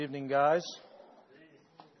Good evening, guys.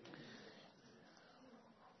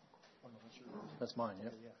 That's mine, yeah?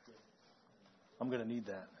 I'm going to need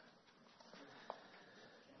that.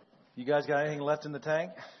 You guys got anything left in the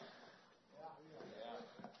tank?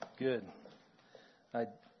 Good. I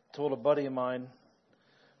told a buddy of mine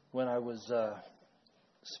when I was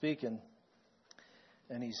speaking,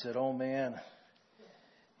 and he said, "Oh, man,"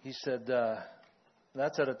 he said,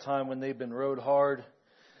 "that's at a time when they've been rode hard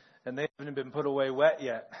and they haven't been put away wet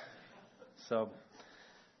yet." So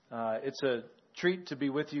it's a treat to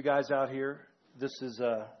be with you guys out here. This is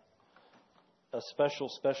a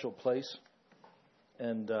special place,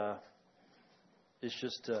 and it's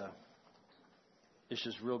just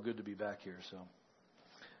real good to be back here. So,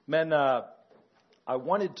 men, I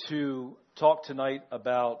wanted to talk tonight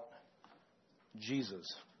about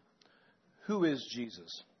Jesus. Who is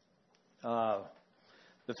Jesus?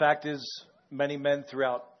 The fact is, many men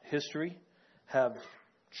throughout history have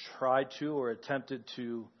tried to or attempted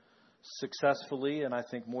to successfully, and I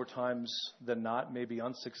think more times than not, maybe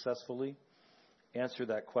unsuccessfully, answer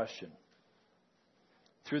that question.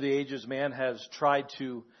 Through the ages, man has tried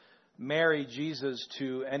to marry Jesus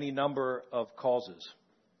to any number of causes,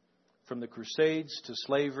 from the Crusades to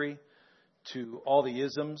slavery to all the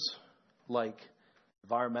isms like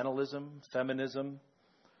environmentalism, feminism,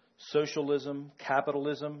 socialism,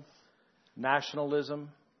 capitalism, nationalism,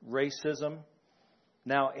 racism,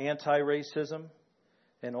 now anti-racism,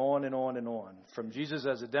 and on and on and on. From Jesus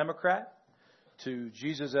as a Democrat to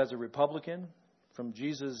Jesus as a Republican, from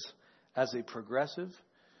Jesus as a progressive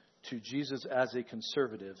to Jesus as a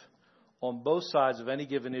conservative. On both sides of any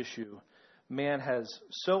given issue, man has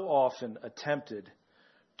so often attempted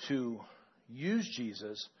to use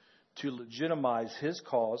Jesus to legitimize his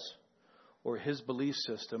cause or his belief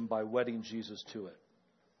system by wedding Jesus to it.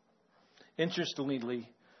 Interestingly,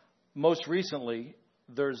 most recently,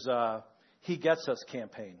 there's a He Gets Us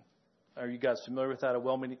campaign. Are you guys familiar with that?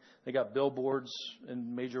 They got billboards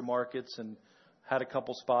in major markets and had a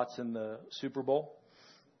couple spots in the Super Bowl.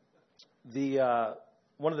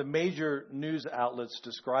 One of the major news outlets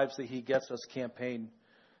describes the He Gets Us campaign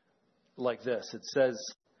like this. It says,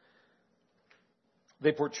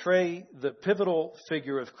 they portray the pivotal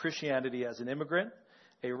figure of Christianity as an immigrant,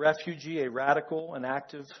 a refugee, a radical, an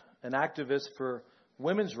activist for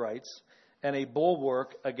women's rights, and a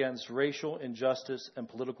bulwark against racial injustice and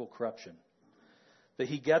political corruption. The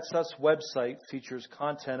He Gets Us website features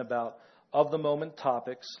content about of-the-moment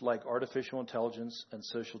topics like artificial intelligence and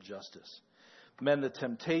social justice. Men, the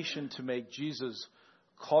temptation to make Jesus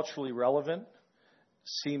culturally relevant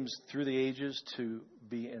seems through the ages to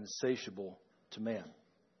be insatiable to man.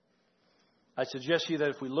 I suggest to you that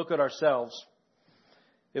if we look at ourselves,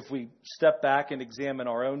 if we step back and examine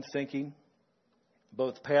our own thinking,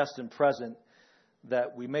 both past and present,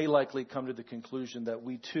 that we may likely come to the conclusion that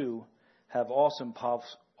we too have often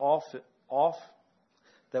also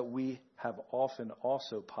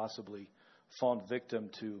possibly fallen victim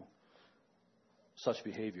to such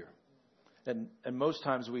behavior. And most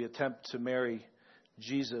times we attempt to marry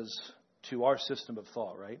Jesus to our system of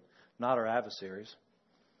thought, right? Not our adversaries.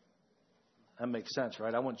 That makes sense,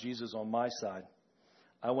 right? I want Jesus on my side.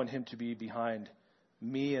 I want him to be behind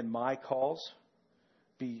me and my cause,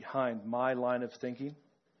 behind my line of thinking.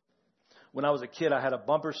 When I was a kid, I had a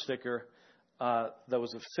bumper sticker that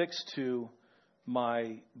was affixed to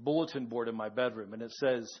my bulletin board in my bedroom, and it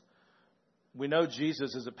says, "We know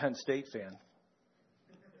Jesus is a Penn State fan."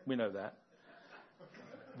 We know that.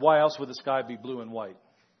 Why else would the sky be blue and white?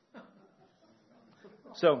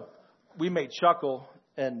 So we may chuckle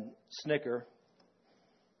and snicker.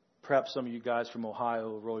 Perhaps some of you guys from Ohio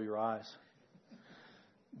will roll your eyes.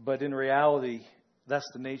 But in reality, that's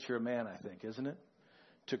the nature of man, I think, isn't it?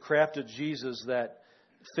 To craft a Jesus that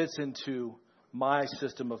fits into my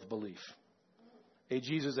system of belief. A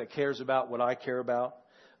Jesus that cares about what I care about.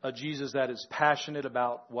 A Jesus that is passionate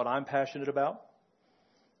about what I'm passionate about.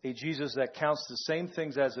 A Jesus that counts the same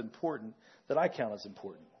things as important that I count as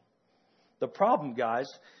important. The problem, guys,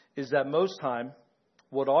 is that most time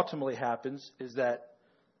what ultimately happens is that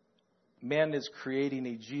man is creating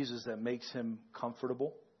a Jesus that makes him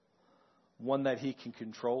comfortable. One that he can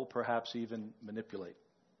control, perhaps even manipulate.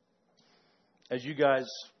 As you guys,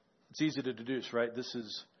 it's easy to deduce, right? This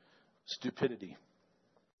is stupidity.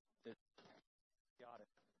 Got it.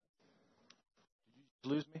 Did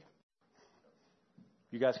you lose me?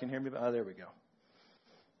 You guys can hear me? Oh, there we go.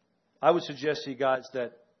 I would suggest to you guys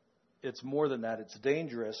that it's more than that. It's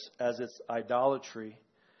dangerous as it's idolatry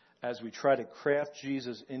as we try to craft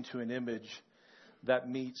Jesus into an image that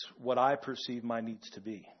meets what I perceive my needs to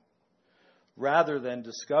be. Rather than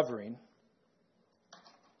discovering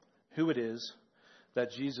who it is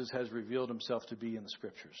that Jesus has revealed himself to be in the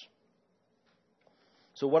Scriptures.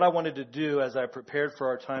 So what I wanted to do as I prepared for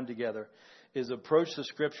our time together is approach the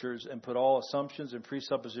Scriptures and put all assumptions and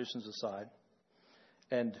presuppositions aside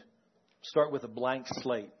and start with a blank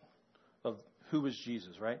slate of who is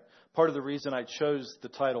Jesus, right? Part of the reason I chose the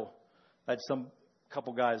title, I had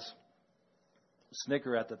couple guys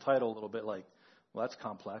snicker at the title a little bit like, well, that's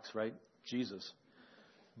complex, right? Jesus.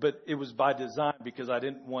 But it was by design because I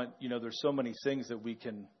didn't want, there's so many things that we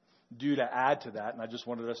can do to add to that. And I just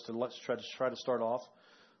wanted us to try to start off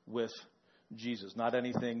with Jesus. Not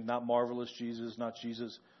anything, not marvelous Jesus, not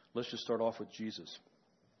Jesus. Let's just start off with Jesus.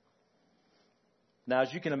 Now,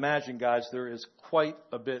 as you can imagine, guys, there is quite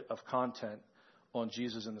a bit of content on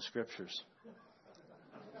Jesus in the Scriptures.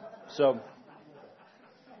 So,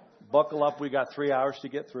 buckle up. We got 3 hours to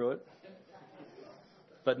get through it.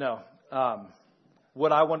 But no,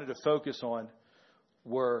 what I wanted to focus on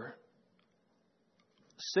were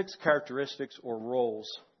 6 characteristics or roles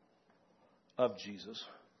of Jesus.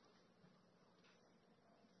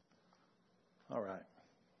 All right.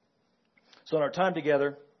 So in our time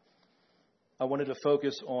together, I wanted to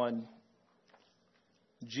focus on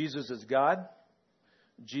Jesus as God,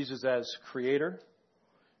 Jesus as creator,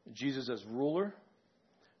 Jesus as ruler,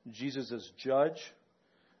 Jesus as judge,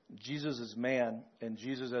 Jesus as man, and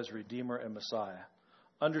Jesus as Redeemer and Messiah.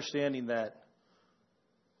 Understanding that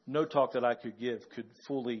no talk that I could give could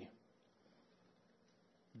fully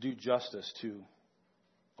do justice to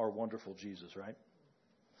our wonderful Jesus, right?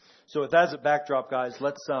 So with that as a backdrop, guys,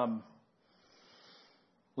 let's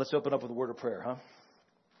open up with a word of prayer,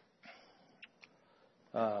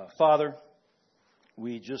 huh? Father,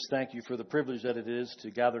 we just thank you for the privilege that it is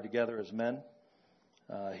to gather together as men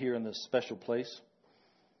here in this special place.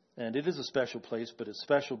 And it is a special place, but it's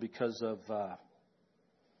special because of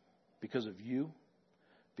you,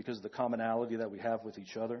 because of the commonality that we have with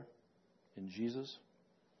each other in Jesus.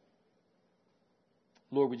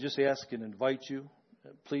 Lord, we just ask and invite you,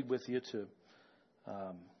 plead with you to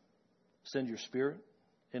send your Spirit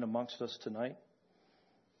in amongst us tonight.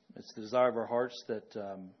 It's the desire of our hearts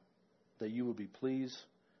that you would be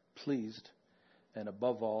pleased, and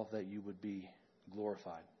above all, that you would be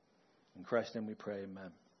glorified. In Christ's name we pray,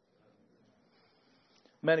 amen.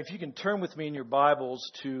 Man, if you can turn with me in your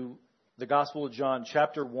Bibles to the Gospel of John,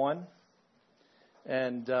 chapter 1.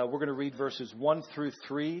 And we're going to read verses 1 through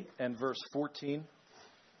 3 and verse 14.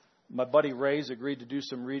 My buddy Ray's agreed to do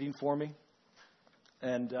some reading for me.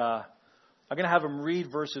 And I'm going to have him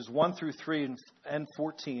read verses 1 through 3 and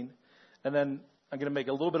 14. And then I'm going to make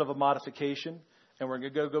a little bit of a modification. And we're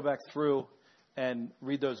going to go back through and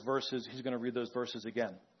read those verses. He's going to read those verses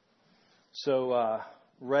again. So,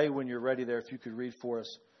 Ray, when you're ready there, if you could read for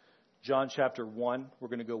us John chapter 1. We're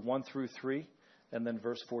going to go 1 through 3 and then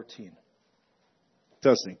verse 14.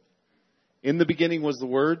 Testing. In the beginning was the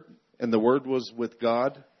Word, and the Word was with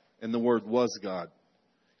God, and the Word was God.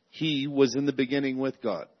 He was in the beginning with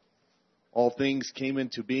God. All things came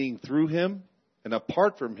into being through him, and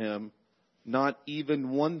apart from him, not even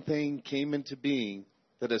one thing came into being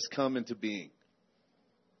that has come into being.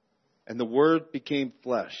 And the Word became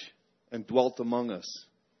flesh and dwelt among us,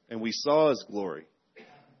 and we saw his glory.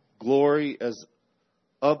 Glory as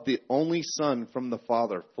of the only Son from the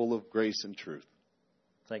Father, full of grace and truth.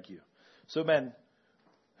 Thank you. So, men,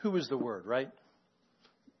 who is the Word, right?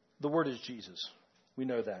 The Word is Jesus. We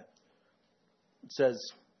know that. It says,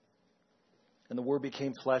 and the Word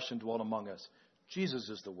became flesh and dwelt among us. Jesus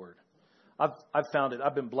is the Word. I've found it.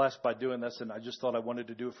 I've been blessed by doing this, and I just thought I wanted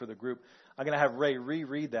to do it for the group. I'm going to have Ray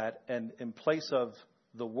reread that, and in place of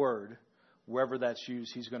the Word, wherever that's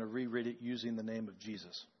used, he's going to reread it using the name of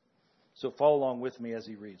Jesus. So follow along with me as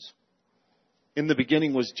he reads. In the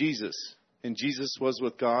beginning was Jesus, and Jesus was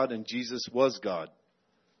with God, and Jesus was God.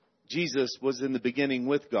 Jesus was in the beginning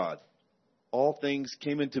with God. All things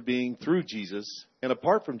came into being through Jesus, and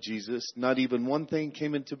apart from Jesus, not even one thing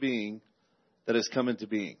came into being that has come into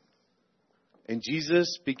being. And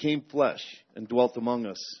Jesus became flesh and dwelt among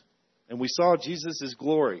us. And we saw Jesus'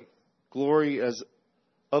 glory, glory as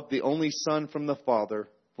of the only Son from the Father,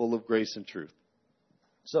 full of grace and truth.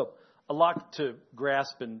 So, a lot to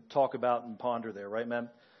grasp and talk about and ponder there, right, man?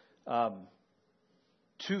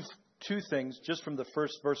 Two things, just from the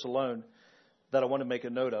first verse alone, that I want to make a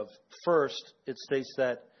note of. First, it states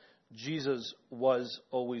that Jesus was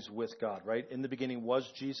always with God, right? In the beginning was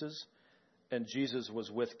Jesus, and Jesus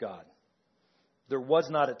was with God. There was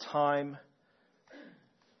not a time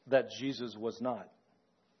that Jesus was not.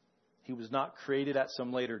 He was not created at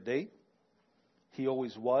some later date. He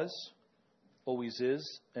always was, always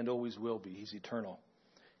is, and always will be. He's eternal.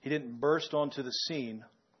 He didn't burst onto the scene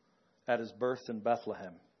at his birth in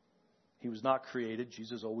Bethlehem. He was not created.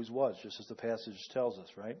 Jesus always was, just as the passage tells us,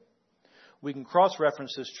 right? We can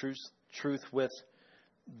cross-reference this truth with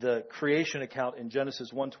the creation account in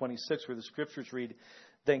Genesis 1:26, where the scriptures read,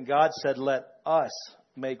 "Then God said, 'Let us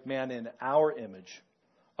make man in our image,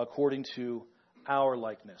 according to our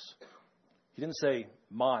likeness.'" He didn't say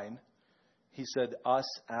mine. He said us,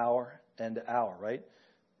 our, and our, right?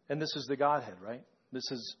 And this is the Godhead, right?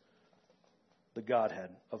 This is the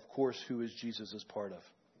Godhead, of course, who is Jesus is part of.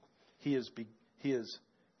 He is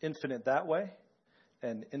infinite that way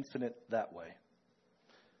and infinite that way.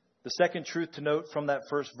 The second truth to note from that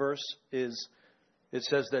first verse is it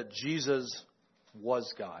says that Jesus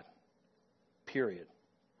was God, period.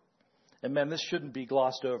 And man, this shouldn't be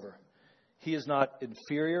glossed over. He is not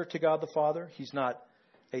inferior to God the Father. He's not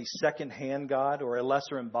a second-hand God or a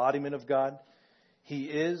lesser embodiment of God. He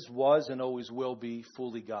is, was, and always will be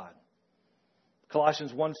fully God.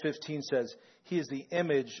 Colossians 1:15 says, He is the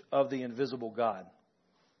image of the invisible God.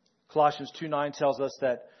 Colossians 2:9 tells us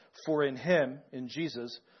that for in Him, in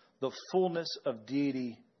Jesus, the fullness of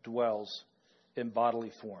deity dwells in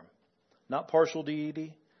bodily form. Not partial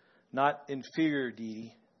deity, not inferior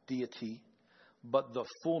deity, but the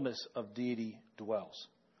fullness of deity dwells.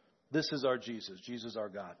 This is our Jesus. Jesus our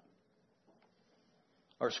God.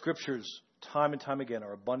 Our scriptures, time and time again,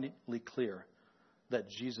 are abundantly clear that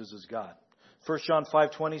Jesus is God. 1 John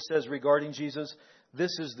 5:20 says regarding Jesus,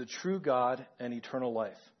 this is the true God and eternal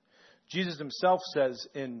life. Jesus himself says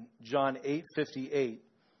in John 8:58,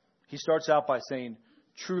 he starts out by saying,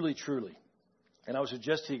 truly, truly. And I would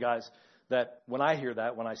suggest to you guys that when I hear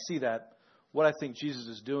that, when I see that, what I think Jesus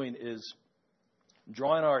is doing is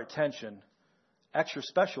drawing our attention, extra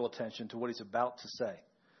special attention to what he's about to say.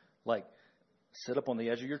 Like, sit up on the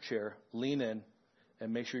edge of your chair, lean in,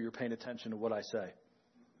 and make sure you're paying attention to what I say.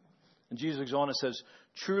 And Jesus goes on and says,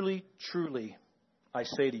 truly, truly, I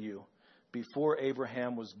say to you, before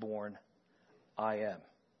Abraham was born, I am.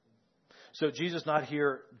 So Jesus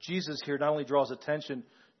here not only draws attention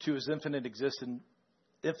to his infinite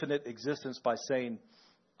existence by saying,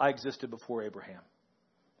 I existed before Abraham.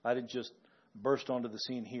 I didn't just burst onto the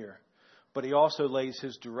scene here. But he also lays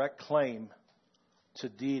his direct claim to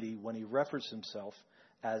deity when he references himself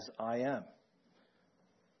as I am.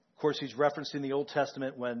 Of course, he's referencing the Old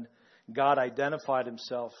Testament when God identified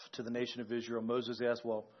himself to the nation of Israel. Moses asked,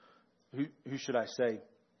 well, who should I say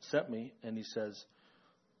sent me? And he says,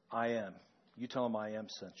 I am. You tell him I am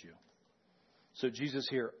sent you. So Jesus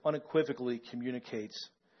here unequivocally communicates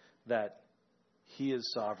that he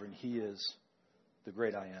is sovereign. He is the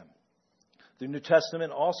great I am. The New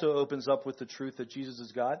Testament also opens up with the truth that Jesus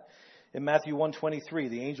is God. In Matthew 1:23,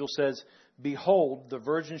 the angel says, behold, the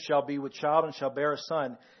virgin shall be with child and shall bear a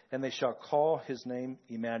son, and they shall call his name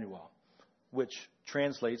Emmanuel, which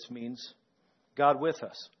translates means God with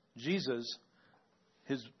us. Jesus,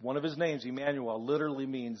 one of his names, Emmanuel, literally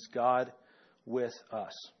means God with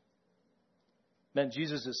us. Man,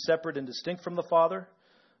 Jesus is separate and distinct from the Father,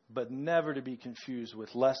 but never to be confused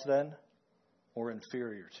with less than or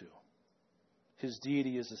inferior to. His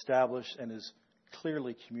deity is established and is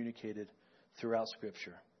clearly communicated throughout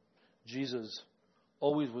Scripture. Jesus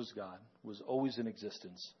always was God, was always in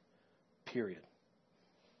existence, period.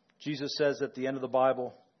 Jesus says at the end of the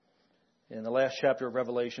Bible, in the last chapter of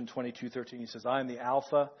Revelation 22:13, he says, I am the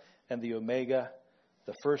Alpha and the Omega,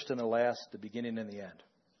 the first and the last, the beginning and the end.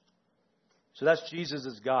 So that's Jesus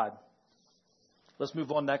as God. Let's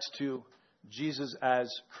move on next to Jesus as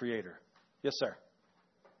Creator. Yes, sir.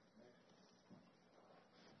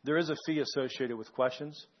 There is a fee associated with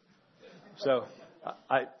questions. So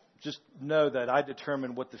I just know that I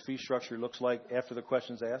determine what the fee structure looks like after the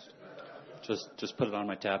question's asked. Just put it on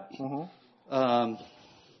my tab. Mm-hmm.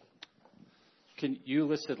 Can you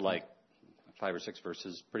listed like 5 or 6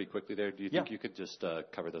 verses pretty quickly there? Do you think you could just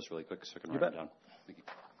cover those really quick so I can write them down? Thank you.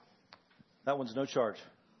 That one's no charge.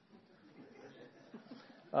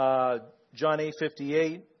 John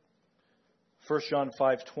 8:58, 1 John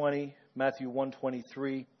 5:20, Matthew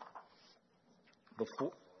 1:23.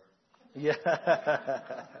 Yeah.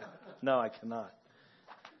 No, I cannot.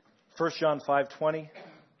 1 John 5:20,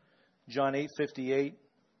 John 8:58,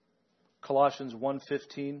 Colossians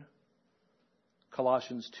 1:15,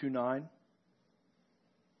 Colossians 2:9,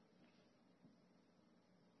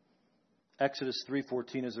 Exodus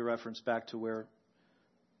 3:14 is a reference back to where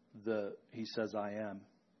he says I am,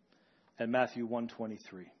 and Matthew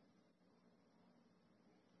 1:23.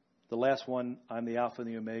 The last one, I'm the Alpha and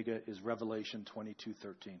the Omega, is Revelation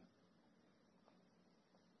 22:13.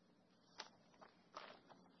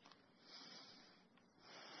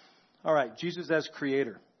 All right, Jesus as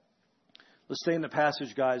Creator. Let's stay in the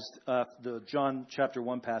passage, guys, the John chapter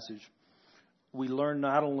 1 passage. We learn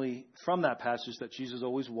not only from that passage that Jesus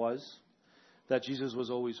always was, that Jesus was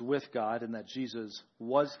always with God, and that Jesus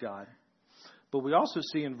was God. But we also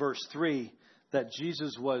see in verse 3 that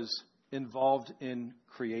Jesus was involved in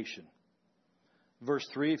creation. Verse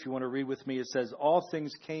 3, if you want to read with me, it says, all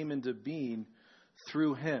things came into being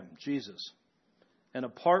through him, Jesus. And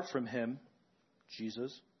apart from him,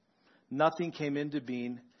 Jesus, nothing came into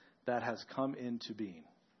being that has come into being.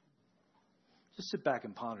 Just sit back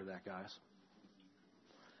and ponder that, guys.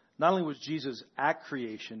 Not only was Jesus at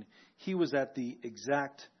creation, he was at the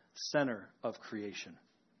exact center of creation.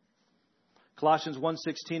 Colossians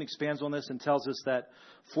 1:16 expands on this and tells us that,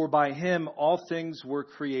 for by him all things were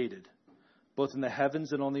created, both in the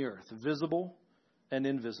heavens and on the earth, visible and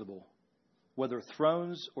invisible, whether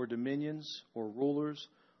thrones or dominions or rulers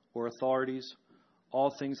or authorities,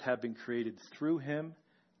 all things have been created through him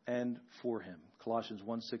and for him. Colossians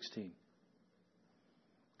 1:16.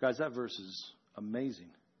 Guys, that verse is amazing.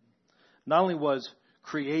 Not only was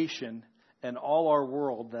creation and all our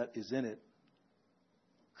world that is in it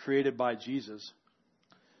created by Jesus,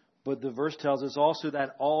 but the verse tells us also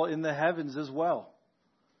that all in the heavens as well.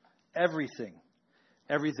 Everything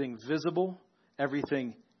visible,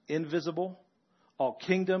 everything invisible, all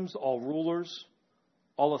kingdoms, all rulers,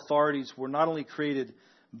 all authorities were not only created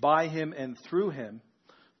by him and through him,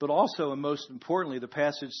 but also, and most importantly, the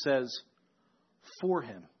passage says, for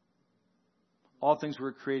him. All things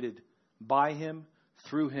were created by him,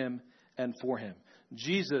 through him, and for him.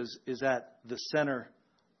 Jesus is at the center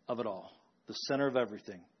of it all, the center of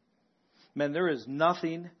everything. Man, there is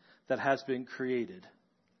nothing that has been created,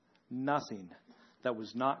 nothing that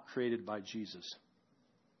was not created by Jesus.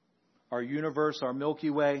 Our universe, our Milky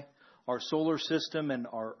Way, our solar system, and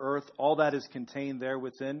our earth, all that is contained there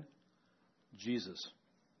within Jesus.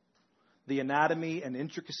 The anatomy and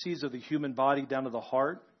intricacies of the human body down to the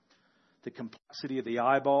heart, the complexity of the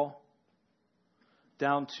eyeball,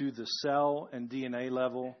 down to the cell and DNA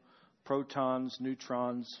level, protons,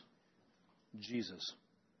 neutrons, Jesus.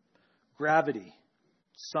 Gravity,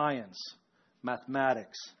 science,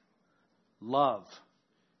 mathematics, love,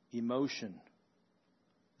 emotion,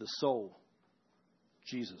 the soul,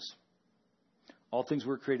 Jesus. All things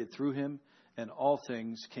were created through him, and all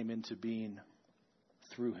things came into being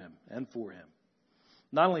through him and for him.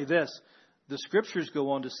 Not only this, the scriptures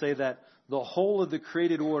go on to say that the whole of the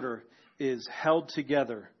created order is held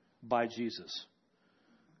together by Jesus.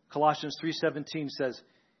 Colossians 3:17 says,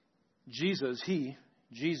 Jesus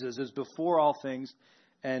is before all things,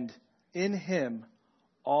 and in him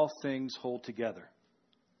all things hold together.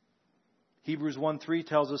 Hebrews 1:3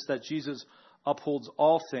 tells us that Jesus upholds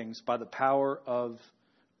all things by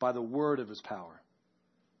the word of his power.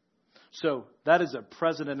 So that is a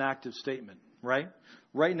present and active statement, right?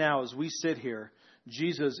 Right now, as we sit here,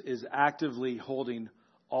 Jesus is actively holding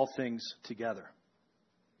all things together.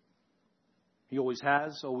 He always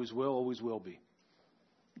has, always will be.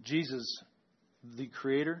 Jesus, the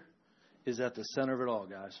Creator, is at the center of it all,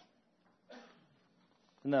 guys.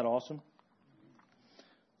 Isn't that awesome?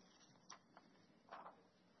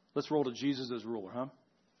 Let's roll to Jesus as ruler, huh?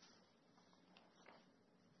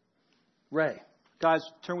 Ray. Guys,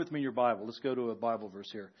 turn with me in your Bible. Let's go to a Bible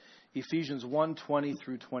verse here. Ephesians 1:20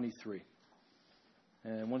 through 23.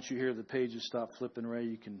 And once you hear the pages stop flipping, Ray,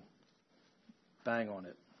 you can bang on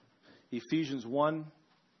it. Ephesians 1,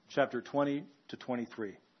 chapter 20 to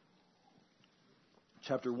 23.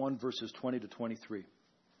 Chapter 1, verses 20 to 23.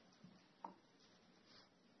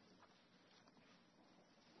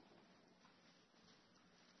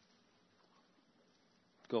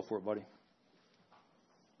 Go for it, buddy.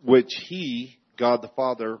 Which he, God the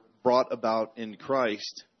Father, brought about in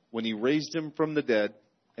Christ when he raised him from the dead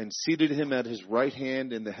and seated him at his right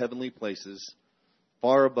hand in the heavenly places,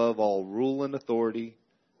 far above all rule and authority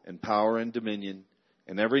and power and dominion,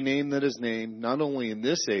 and every name that is named, not only in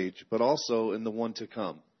this age, but also in the one to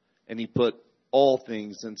come. And he put all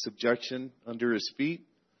things in subjection under his feet,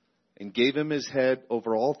 and gave him his head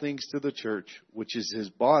over all things to the church, which is his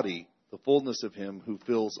body, the fullness of him who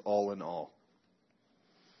fills all in all.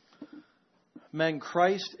 Man,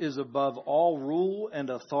 Christ is above all rule and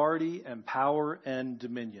authority and power and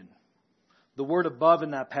dominion. The word above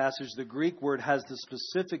in that passage, the Greek word, has the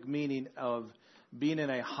specific meaning of being in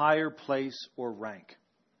a higher place or rank.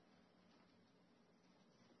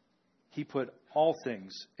 He put all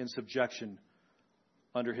things in subjection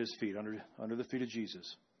under his feet, under the feet of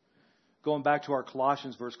Jesus. Going back to our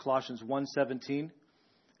Colossians verse, Colossians 1:17,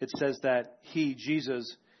 it says that he,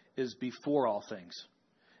 Jesus, is before all things.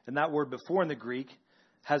 And that word before in the Greek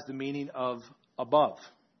has the meaning of above.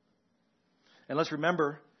 And let's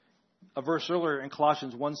remember a verse earlier in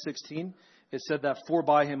Colossians 1:16. It said that for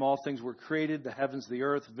by him all things were created, the heavens, the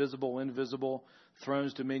earth, visible, invisible,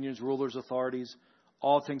 thrones, dominions, rulers, authorities.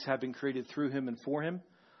 All things have been created through him and for him.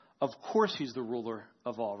 Of course he's the ruler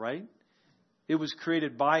of all, right? It was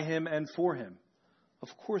created by him and for him. Of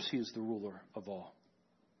course he is the ruler of all.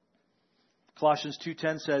 Colossians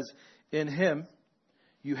 2:10 says, in him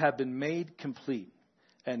you have been made complete,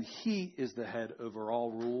 and he is the head over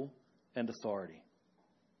all rule and authority.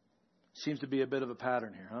 Seems to be a bit of a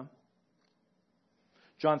pattern here, huh?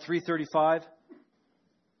 John 3:35,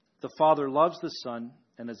 the Father loves the Son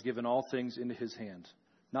and has given all things into his hand.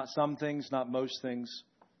 Not some things, not most things,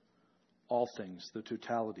 all things, the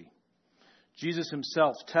totality. Jesus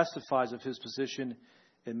himself testifies of his position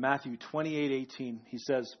in Matthew 28:18. He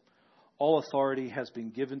says, all authority has been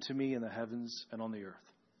given to me in the heavens and on the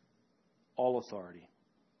earth. All authority.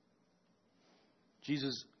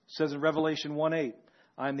 Jesus says in Revelation 1:8,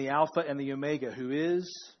 I am the Alpha and the Omega, who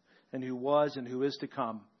is and who was and who is to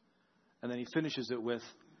come. And then he finishes it with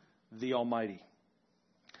the Almighty.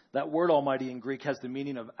 That word Almighty in Greek has the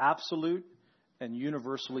meaning of absolute and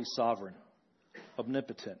universally sovereign,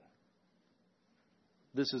 omnipotent.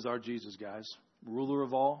 This is our Jesus, guys. Ruler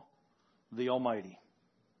of all, the Almighty.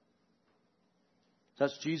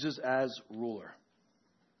 That's Jesus as ruler.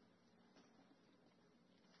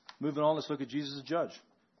 Moving on, let's look at Jesus as judge.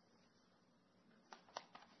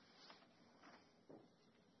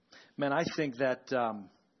 Man, I think that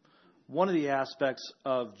one of the aspects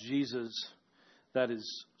of Jesus that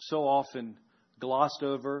is so often glossed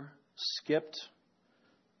over, skipped,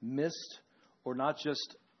 missed, or not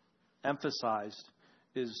just emphasized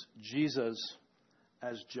is Jesus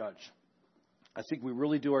as judge. I think we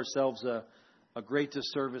really do ourselves a great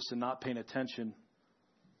disservice in not paying attention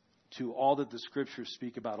to all that the Scriptures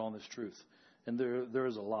speak about on this truth. And there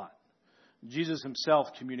is a lot. Jesus himself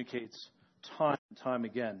communicates time and time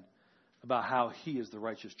again about how he is the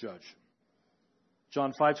righteous judge.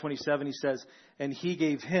 John 5:27, he says, and he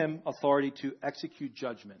gave him authority to execute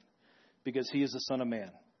judgment because he is the Son of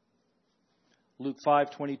Man. Luke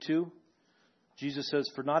 5:22, Jesus says,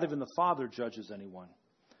 for not even the Father judges anyone,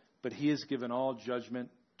 but he has given all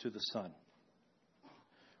judgment to the Son.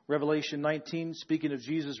 Revelation 19, speaking of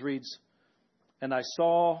Jesus, reads, and I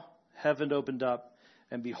saw heaven opened up,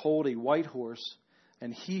 and behold, a white horse,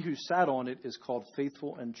 and he who sat on it is called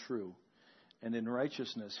Faithful and True, and in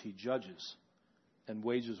righteousness he judges and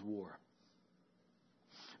wages war.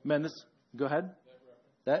 Man, go ahead.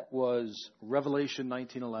 That was Revelation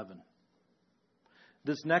 19:11.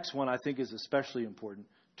 This next one I think is especially important.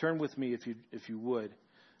 Turn with me, if you would,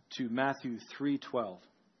 to Matthew 3:12.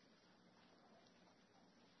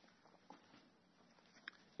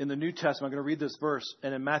 In the New Testament, I'm going to read this verse,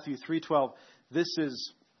 and in Matthew 3:12, this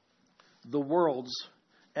is the world's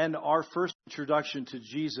and our first introduction to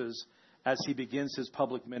Jesus as he begins his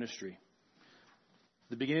public ministry.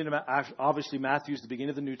 The beginning of, obviously, Matthew's the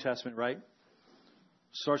beginning of the New Testament, right?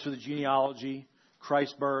 Starts with the genealogy,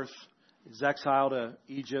 Christ's birth, his exile to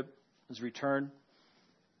Egypt, his return,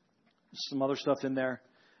 some other stuff in there.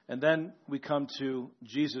 And then we come to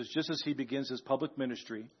Jesus, just as he begins his public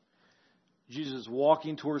ministry. Jesus is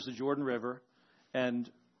walking towards the Jordan River, and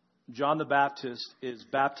John the Baptist is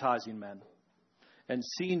baptizing men. And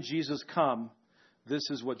seeing Jesus come,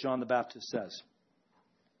 this is what John the Baptist says.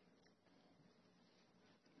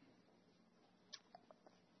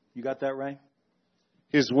 You got that, Ray?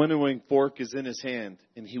 His winnowing fork is in his hand,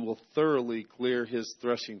 and he will thoroughly clear his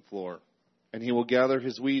threshing floor. And he will gather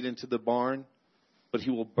his wheat into the barn, but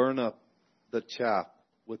he will burn up the chaff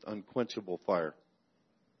with unquenchable fire.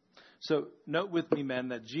 So note with me, men,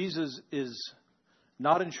 that Jesus is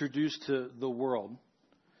not introduced to the world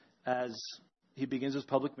as he begins his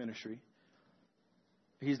public ministry.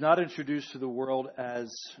 He's not introduced to the world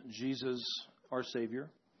as Jesus, our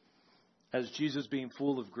Savior, as Jesus being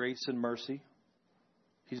full of grace and mercy.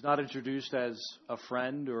 He's not introduced as a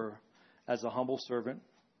friend or as a humble servant.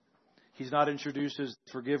 He's not introduced as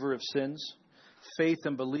the forgiver of sins. Faith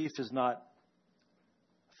and belief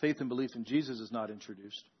in Jesus is not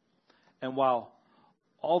introduced. And while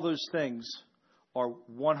all those things are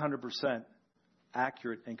 100%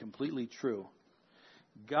 accurate and completely true,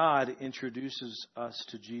 God introduces us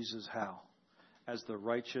to Jesus how? As the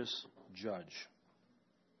righteous judge.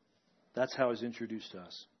 That's how he's introduced to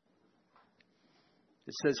us.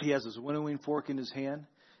 It says he has his winnowing fork in his hand,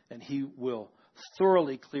 and he will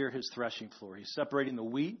thoroughly clear his threshing floor. He's separating the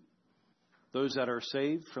wheat, those that are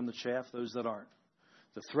saved, from the chaff, those that aren't.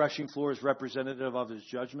 The threshing floor is representative of his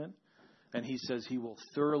judgment, and he says he will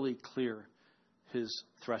thoroughly clear his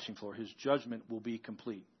threshing floor. His judgment will be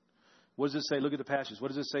complete. What does it say? Look at the passage. What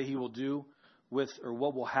does it say he will do with, or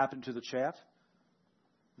what will happen to the chaff?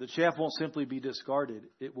 The chaff won't simply be discarded.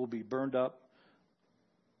 It will be burned up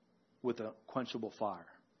with a quenchable fire.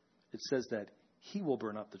 It says that he will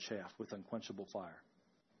burn up the chaff with unquenchable fire.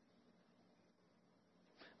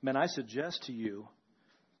 Men, I suggest to you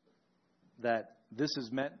that this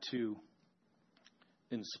is meant to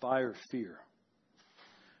inspire fear.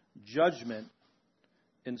 Judgment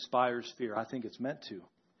inspires fear. I think it's meant to.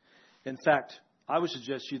 In fact, I would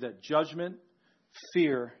suggest to you that judgment,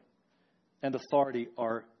 fear, and authority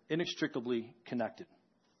are inextricably connected.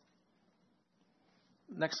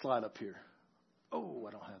 Next slide up here. Oh,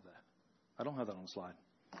 I don't have that. I don't have that on the slide.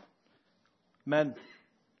 Men,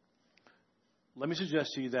 let me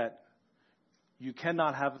suggest to you that you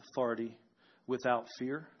cannot have authority without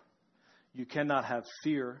fear. You cannot have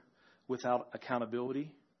fear without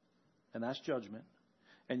accountability, and that's judgment.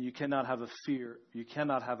 And you cannot have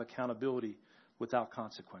accountability without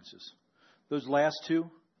consequences. Those last two,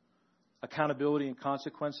 accountability and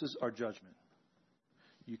consequences, are judgment.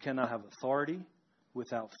 You cannot have authority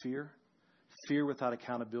without fear, fear without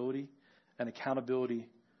accountability, and accountability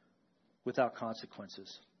without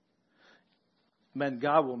consequences. Men,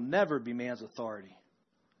 God will never be man's authority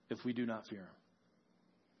if we do not fear him.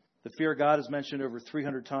 The fear of God is mentioned over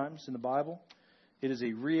 300 times in the Bible. It is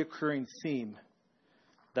a reoccurring theme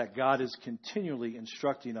that God is continually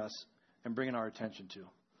instructing us and bringing our attention to.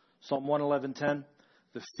 Psalm 111:10,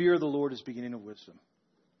 the fear of the Lord is beginning of wisdom.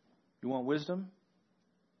 You want wisdom?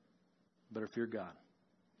 Better fear God.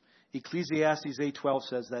 Ecclesiastes 8:12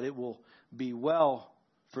 says that it will be well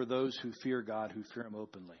for those who fear God, who fear him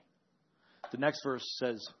openly. The next verse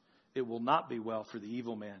says it will not be well for the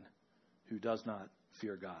evil man who does not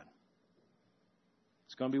fear God.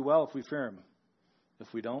 It's going to be well if we fear him.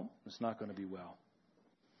 If we don't, it's not going to be well.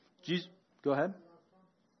 Jesus, go ahead.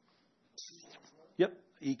 Yep,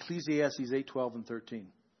 Ecclesiastes 8:12 and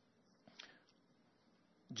 13.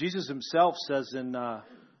 Jesus himself says in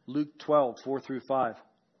Luke 12:4-5,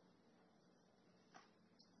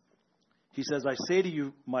 he says, I say to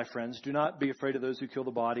you, my friends, do not be afraid of those who kill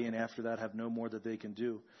the body and after that have no more that they can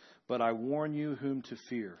do. But I warn you whom to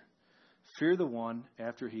fear. Fear the one,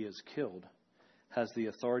 after he is killed, has the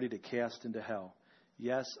authority to cast into hell.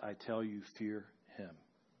 Yes, I tell you, fear him.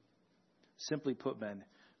 Simply put, men,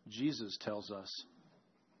 Jesus tells us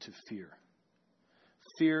to fear.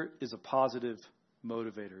 Fear is a positive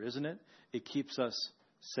motivator, isn't it? It keeps us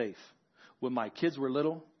safe. When my kids were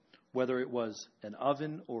little, whether it was an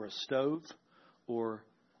oven or a stove or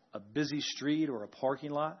a busy street or a parking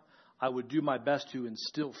lot, I would do my best to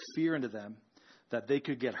instill fear into them that they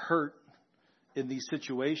could get hurt in these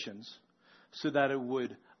situations so that it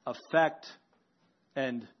would affect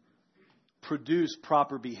and produce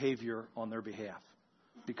proper behavior on their behalf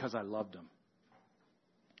because I loved them.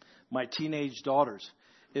 My teenage daughters,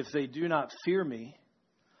 if they do not fear me,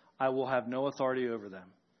 I will have no authority over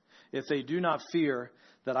them. If they do not fear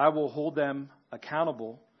that I will hold them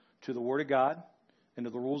accountable to the Word of God and to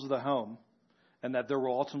the rules of the home, and that there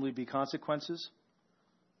will ultimately be consequences,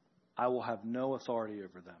 I will have no authority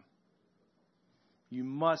over them. You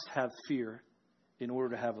must have fear in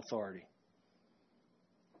order to have authority.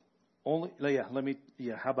 How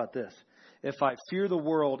about this? If I fear the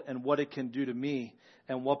world and what it can do to me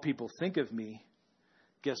and what people think of me,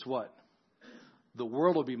 guess what? The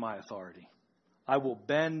world will be my authority. I will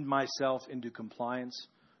bend myself into compliance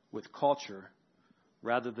with culture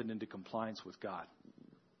rather than into compliance with God.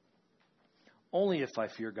 Only if I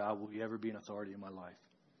fear God will he ever be an authority in my life.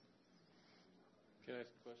 Can I ask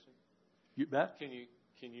a question? You bet. Can you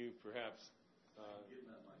perhaps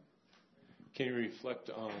can you reflect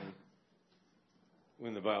on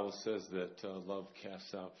when the Bible says that love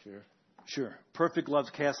casts out fear? Sure. Perfect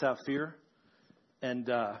love casts out fear. And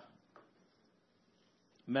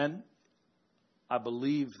men, I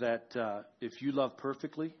believe that if you love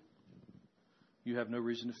perfectly, you have no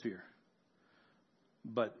reason to fear.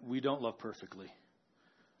 But we don't love perfectly.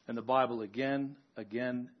 And the Bible again,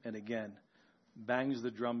 and again bangs the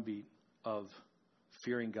drumbeat of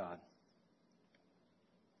fearing God.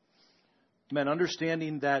 Men,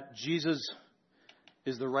 understanding that Jesus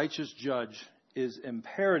is the righteous judge is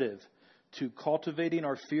imperative to cultivating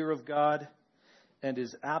our fear of God and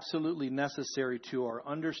is absolutely necessary to our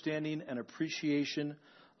understanding and appreciation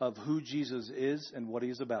of who Jesus is and what he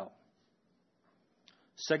is about.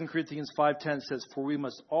 2 Corinthians 5:10 says, for we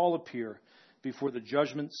must all appear before the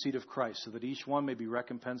judgment seat of Christ, so that each one may be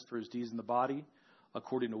recompensed for his deeds in the body,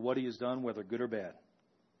 according to what he has done, whether good or bad.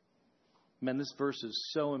 Men, this verse is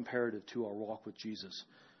so imperative to our walk with Jesus.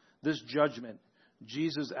 This judgment,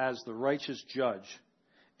 Jesus as the righteous judge,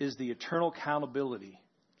 is the eternal accountability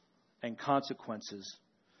and consequences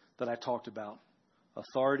that I talked about.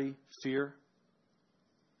 Authority, fear,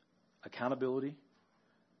 accountability,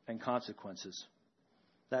 and consequences.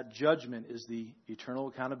 That judgment is the eternal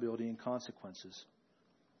accountability and consequences.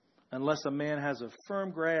 Unless a man has a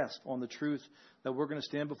firm grasp on the truth that we're going to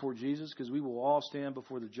stand before Jesus, because we will all stand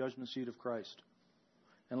before the judgment seat of Christ.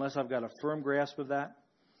 Unless I've got a firm grasp of that,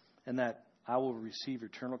 and that I will receive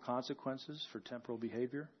eternal consequences for temporal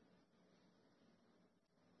behavior,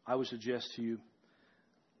 I would suggest to you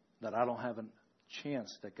that I don't have a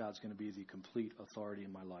chance that God's going to be the complete authority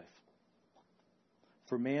in my life.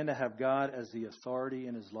 For man to have God as the authority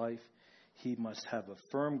in his life, he must have a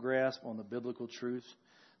firm grasp on the biblical truth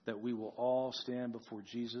that we will all stand before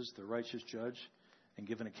Jesus, the righteous judge, and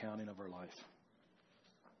give an accounting of our life.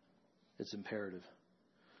 It's imperative.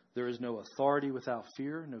 There is no authority without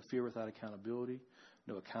fear, no fear without accountability,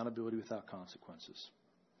 no accountability without consequences.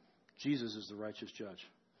 Jesus is the righteous judge.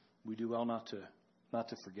 We do well not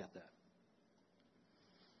to forget that.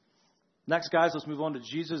 Next, guys, let's move on to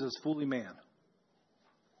Jesus as fully man.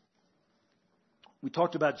 We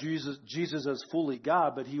talked about Jesus as fully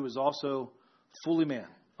God, but he was also fully man.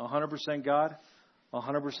 100% God,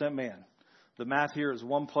 100% man. The math here is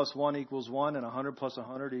 1 + 1 = 1, and 100 +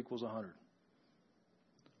 100 = 100.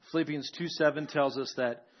 Philippians 2:7 tells us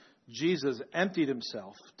that Jesus emptied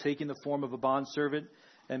himself, taking the form of a bondservant,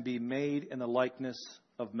 and be made in the likeness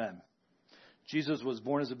of men. Jesus was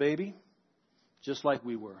born as a baby, just like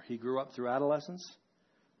we were. He grew up through adolescence,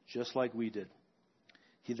 just like we did.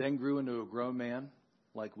 He then grew into a grown man,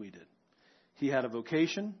 like we did. He had a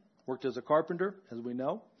vocation, worked as a carpenter, as we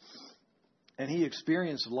know, and he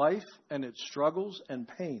experienced life and its struggles and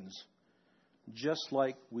pains, just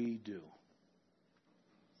like we do.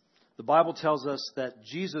 The Bible tells us that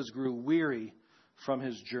Jesus grew weary from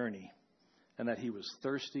his journey and that he was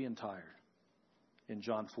thirsty and tired in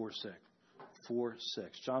John 4:6.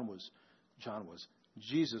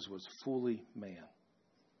 Jesus was fully man.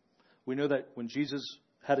 We know that when Jesus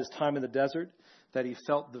had his time in the desert, that he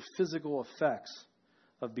felt the physical effects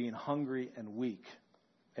of being hungry and weak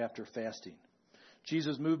after fasting.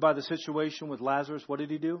 Jesus, moved by the situation with Lazarus, what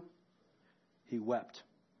did he do? He wept.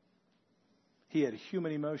 He had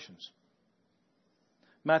human emotions.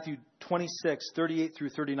 Matthew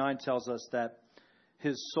 26:38-39 tells us that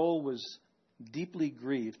his soul was deeply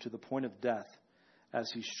grieved to the point of death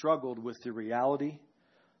as he struggled with the reality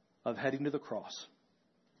of heading to the cross.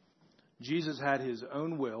 Jesus had his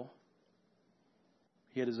own will.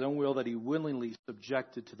 He had his own will that he willingly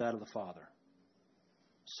subjected to that of the Father.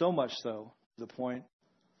 So much so, to the point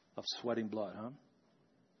of sweating blood,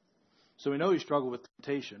 So we know he struggled with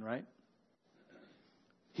temptation, right?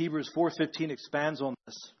 Hebrews 4:15 expands on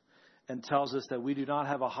this and tells us that we do not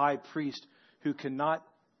have a high priest who cannot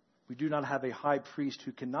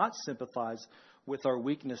sympathize with our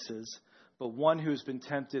weaknesses, but one who has been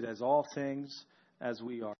tempted as all things as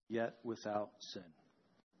we are, yet without sin.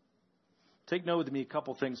 Take note with me a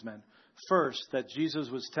couple things, men. First, that Jesus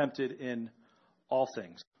was tempted in all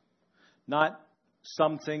things. Not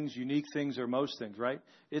some things, unique things, or most things, right?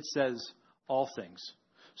 It says all things.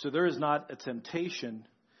 So there is not a temptation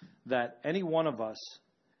that any one of us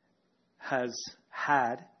has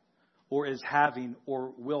had or is having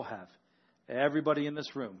or will have. Everybody in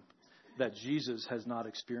this room that Jesus has not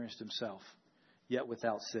experienced himself, yet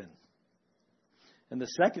without sin. And the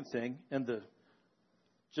second thing, and the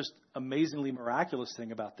just amazingly miraculous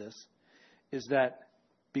thing about this, is that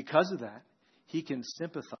because of that, he can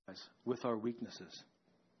sympathize with our weaknesses.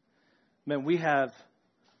 Man, we have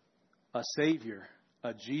a Savior,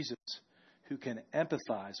 a Jesus, who can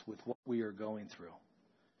empathize with what we are going through.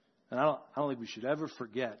 And I don't think we should ever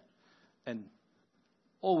forget and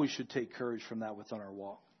always should take courage from that within our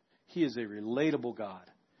walk. He is a relatable God,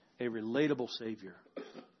 a relatable Savior.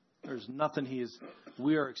 There's nothing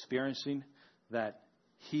we are experiencing that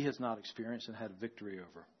he has not experienced and had victory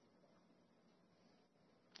over.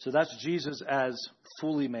 So that's Jesus as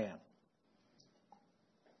fully man.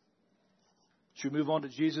 Should we move on to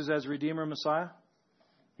Jesus as Redeemer and Messiah?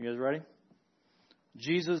 You guys ready?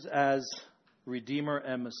 Jesus as Redeemer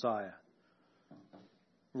and Messiah.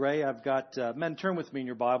 Ray, I've got, men, turn with me in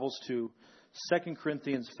your Bibles to 2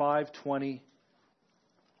 Corinthians 5:20,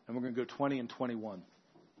 and we're going to go 20 and 21.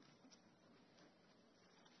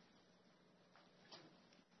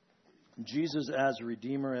 Jesus as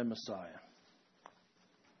Redeemer and Messiah.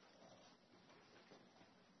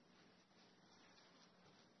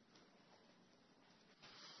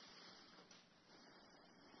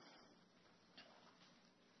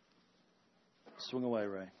 Swing away,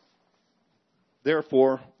 Ray.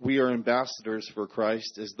 Therefore, we are ambassadors for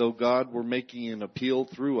Christ, as though God were making an appeal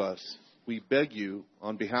through us. We beg you,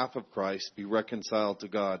 on behalf of Christ, be reconciled to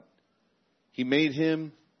God. He made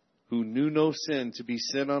him who knew no sin to be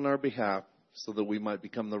sin on our behalf, so that we might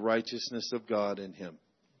become the righteousness of God in him.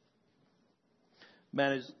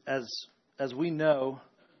 Man, as we know,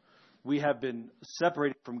 we have been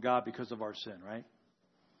separated from God because of our sin, right?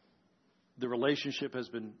 The relationship has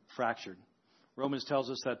been fractured. Romans tells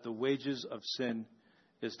us that the wages of sin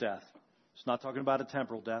is death. It's not talking about a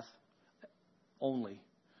temporal death only,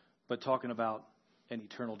 but talking about an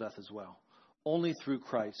eternal death as well. Only through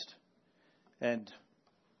Christ and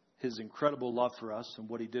his incredible love for us and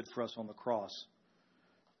what he did for us on the cross,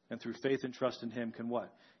 and through faith and trust in him, can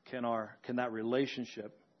what? Can that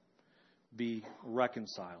relationship be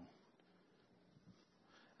reconciled?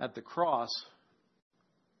 At the cross,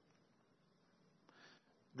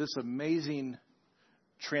 this amazing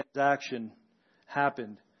transaction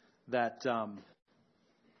happened that was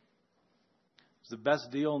the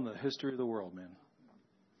best deal in the history of the world, man.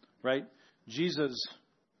 Right? Jesus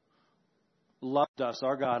loved us,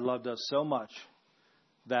 our God loved us so much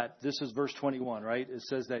that this is verse 21, right? It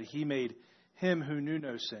says that he made him who knew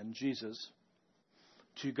no sin, Jesus,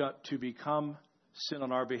 to become sin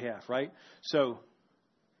on our behalf, right? So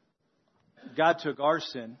God took our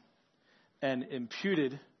sin and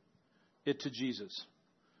imputed it to Jesus.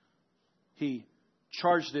 He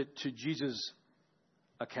charged it to Jesus'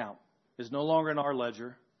 account. It's no longer in our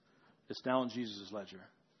ledger. It's now in Jesus' ledger.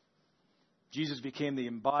 Jesus became the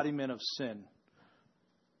embodiment of sin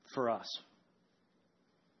for us.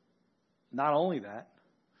 Not only that,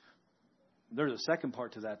 there's a second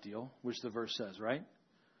part to that deal, which the verse says, right?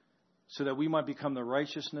 So that we might become the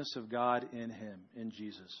righteousness of God in him, in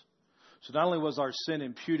Jesus. So not only was our sin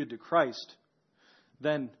imputed to Christ,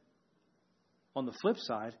 then on the flip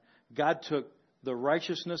side, God took the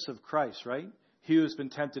righteousness of Christ, right? He who has been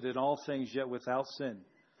tempted in all things yet without sin.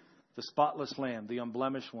 The spotless lamb, the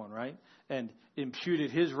unblemished one, right? And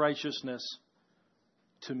imputed his righteousness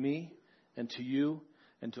to me and to you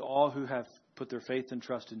and to all who have put their faith and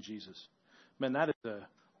trust in Jesus. Man, that is a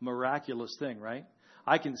miraculous thing, right?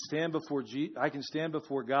 I can stand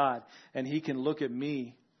before God, and he can look at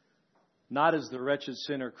me not as the wretched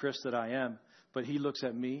sinner, Chris, that I am, but he looks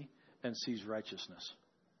at me and sees righteousness.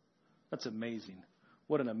 That's amazing.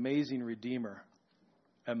 What an amazing Redeemer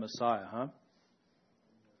and Messiah, huh?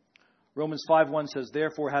 Romans 5:1 says,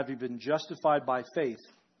 therefore, having been justified by faith,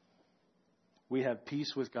 we have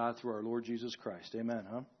peace with God through our Lord Jesus Christ. Amen,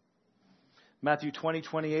 huh? Matthew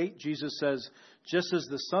 20:28, Jesus says, just as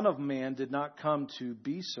the Son of Man did not come to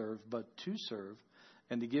be served, but to serve,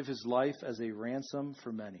 and to give his life as a ransom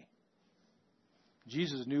for many.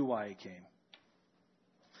 Jesus knew why he came.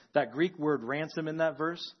 That Greek word ransom in that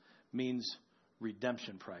verse means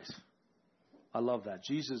redemption price. I love that.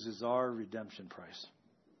 Jesus is our redemption price.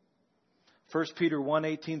 1 Peter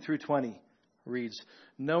 1:18 through 20 reads,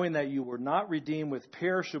 knowing that you were not redeemed with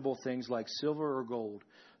perishable things like silver or gold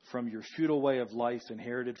from your futile way of life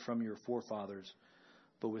inherited from your forefathers,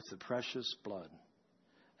 but with the precious blood,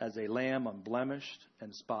 as a lamb unblemished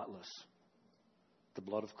and spotless, the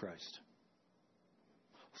blood of Christ.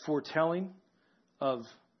 Foretelling of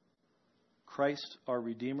Christ, our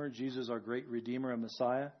Redeemer, Jesus, our great Redeemer and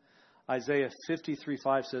Messiah. Isaiah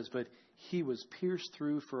 53:5 says, but he was pierced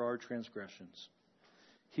through for our transgressions.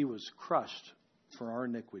 He was crushed for our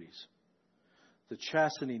iniquities. The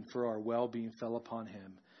chastening for our well-being fell upon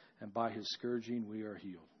him, and by his scourging we are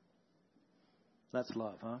healed. That's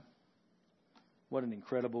love, huh? What an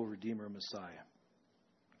incredible Redeemer and Messiah.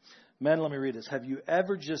 Men, let me read this. Have you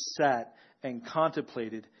ever just sat and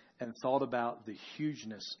contemplated and thought about the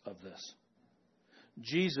hugeness of this?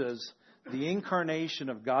 Jesus, the incarnation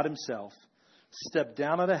of God himself, stepped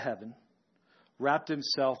down out of heaven, wrapped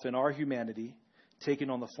himself in our humanity, taking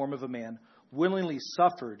on the form of a man, willingly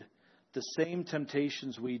suffered the same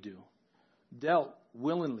temptations we do, dealt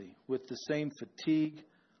willingly with the same fatigue,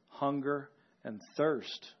 hunger, and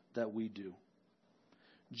thirst that we do.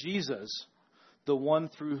 Jesus, the one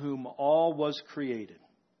through whom all was created,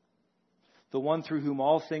 the one through whom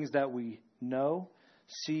all things that we know,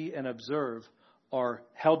 see, and observe are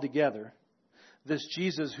held together, this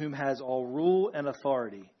Jesus whom has all rule and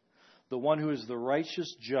authority, the one who is the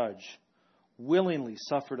righteous judge, willingly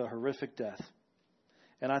suffered a horrific death.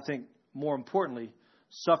 And I think, more importantly,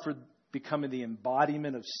 suffered becoming the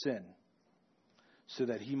embodiment of sin so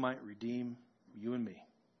that he might redeem you and me,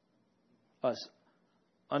 us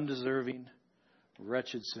undeserving,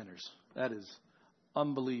 wretched sinners. That is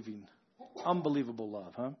unbelievable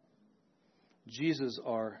love, huh? Jesus,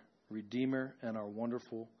 our Redeemer and our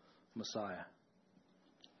wonderful Messiah.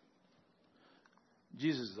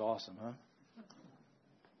 Jesus is awesome, huh?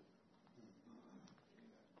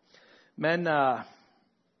 Men,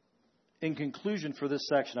 in conclusion for this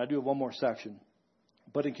section, I do have one more section.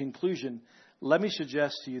 But in conclusion, let me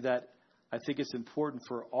suggest to you that I think it's important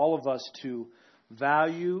for all of us to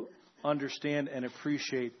value, understand, and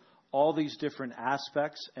appreciate all these different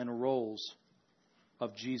aspects and roles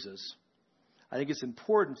of Jesus. I think it's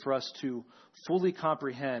important for us to fully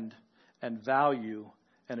comprehend and value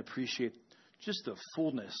and appreciate just the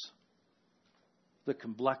fullness, the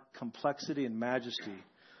complexity and majesty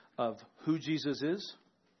of who Jesus is,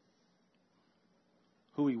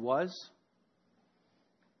 who he was,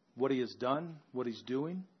 what he has done, what he's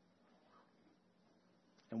doing,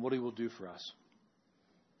 and what he will do for us.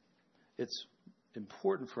 It's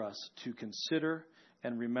important for us to consider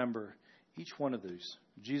and remember each one of these.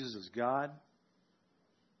 Jesus is God,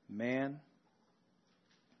 man,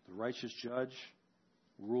 the righteous judge,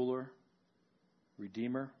 ruler,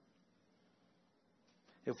 redeemer.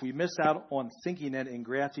 If we miss out on thinking and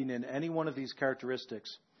grafting in any one of these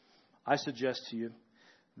characteristics, I suggest to you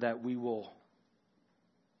that we will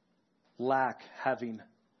not have an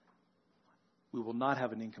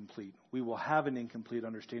incomplete. We will have an incomplete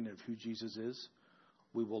understanding of who Jesus is.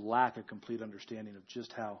 We will lack a complete understanding of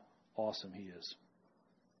just how awesome he is.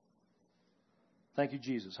 Thank you,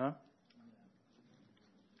 Jesus, huh?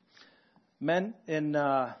 Men, in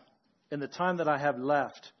the time that I have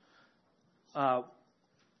left,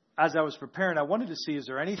 as I was preparing, I wanted to see, is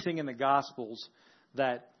there anything in the Gospels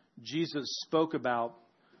that Jesus spoke about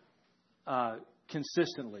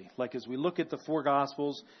consistently? Like as we look at the four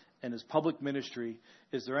Gospels and his public ministry,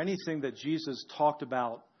 is there anything that Jesus talked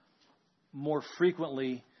about more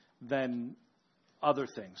frequently than other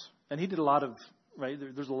things? And he did a lot of, right,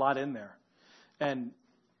 there's a lot in there. And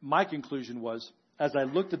my conclusion was, as I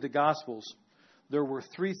looked at the Gospels, there were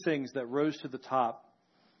three things that rose to the top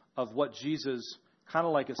of what Jesus, kind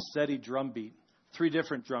of like a steady drumbeat, three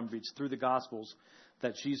different drum beats through the Gospels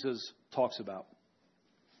that Jesus talks about.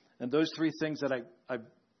 And those three things that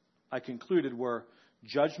I concluded were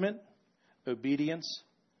judgment, obedience,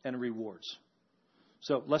 and rewards.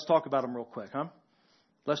 So let's talk about them real quick, huh?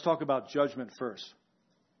 Let's talk about judgment first.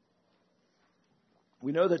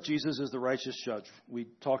 We know that Jesus is the righteous judge. We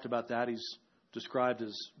talked about that. He's described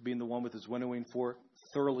as being the one with his winnowing fork,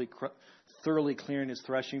 thoroughly clearing his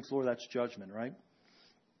threshing floor. That's judgment, right?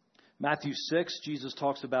 Matthew 6, Jesus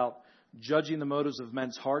talks about judging the motives of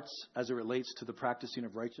men's hearts as it relates to the practicing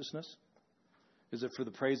of righteousness. Is it for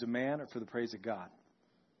the praise of man or for the praise of God?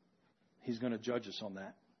 He's going to judge us on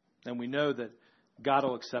that. And we know that God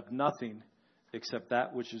will accept nothing except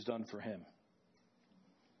that which is done for him.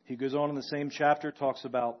 He goes on in the same chapter, talks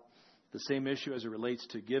about the same issue as it relates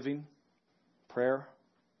to giving, prayer,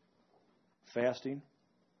 fasting.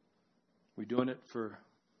 We're doing it for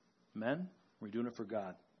men. We're doing it for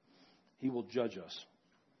God. He will judge us.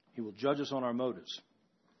 He will judge us on our motives.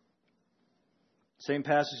 Same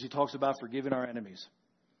passage he talks about forgiving our enemies.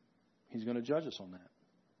 He's going to judge us on that.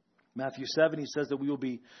 Matthew 7, he says that we will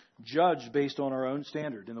be judged based on our own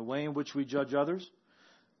standard. In the way in which we judge others,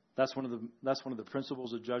 that's one of the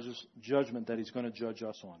principles of judgment that he's going to judge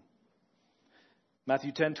us on.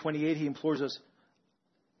 Matthew 10:28, he implores us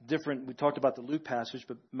different. We talked about the Luke passage,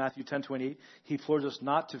 but Matthew 10:28, he implores us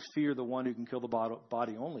not to fear the one who can kill the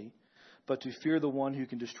body only, but to fear the one who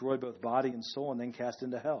can destroy both body and soul and then cast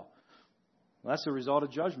into hell. Well, that's the result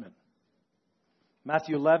of judgment.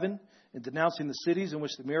 Matthew 11, in denouncing the cities in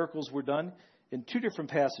which the miracles were done, in two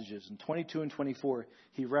different passages, in 22 and 24,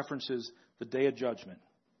 he references the day of judgment.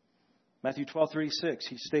 Matthew 12:36,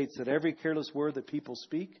 he states that every careless word that people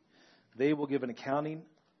speak, they will give an accounting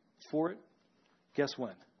for it. Guess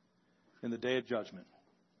when? In the day of judgment.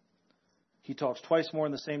 He talks twice more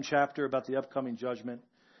in the same chapter about the upcoming judgment.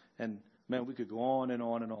 And man, we could go on and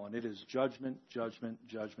on and on. It is judgment, judgment,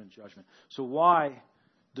 judgment, judgment. So why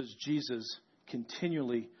does Jesus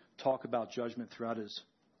continually talk about judgment throughout his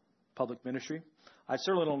public ministry? I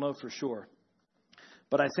certainly don't know for sure.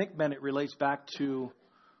 But I think, man, it relates back to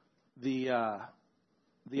the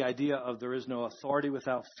idea of there is no authority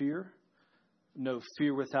without fear, no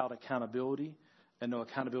fear without accountability, and no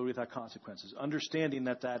accountability without consequences. Understanding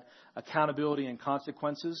that accountability and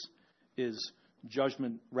consequences is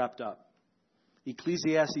judgment wrapped up.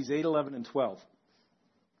 Ecclesiastes 8:11 and 12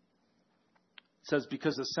 says,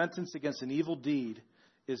 because the sentence against an evil deed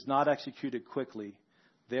is not executed quickly,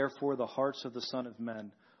 therefore the hearts of the Son of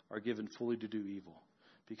Men are given fully to do evil.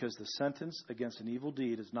 Because the sentence against an evil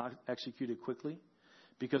deed is not executed quickly,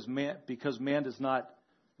 because man does not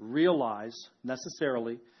realize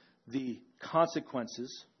necessarily the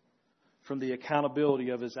consequences from the accountability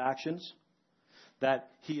of his actions,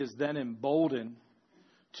 that he is then emboldened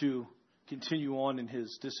to continue on in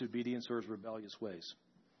his disobedience or his rebellious ways.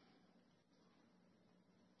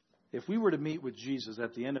 If we were to meet with Jesus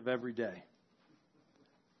at the end of every day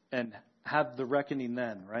and have the reckoning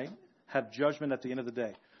then, right? Have judgment at the end of the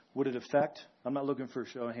day, would it affect? I'm not looking for a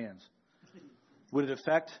show of hands. Would it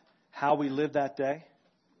affect how we live that day?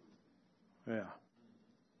 Yeah.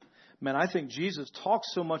 Man, I think Jesus talks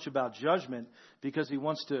so much about judgment because he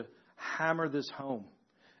wants to hammer this home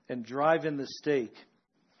and drive in the stake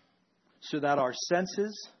so that our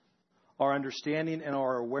senses, our understanding, and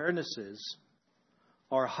our awarenesses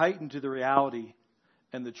are heightened to the reality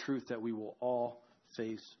and the truth that we will all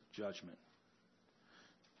face judgment.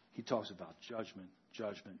 He talks about judgment,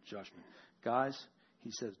 judgment, judgment. Guys,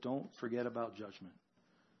 he says, don't forget about judgment.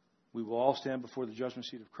 We will all stand before the judgment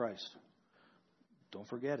seat of Christ. Don't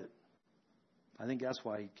forget it. I think that's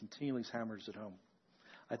why he continually hammers it home.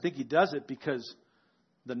 I think he does it because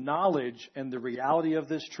the knowledge and the reality of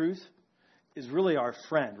this truth is really our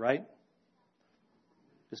friend, right?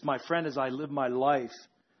 It's my friend as I live my life,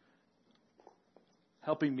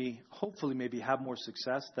 helping me hopefully maybe have more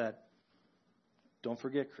success. That don't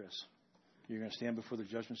forget, Chris, you're going to stand before the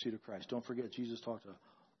judgment seat of Christ. Don't forget, Jesus talked an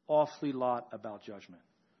awfully lot about judgment.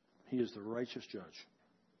 He is the righteous judge.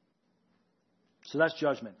 So that's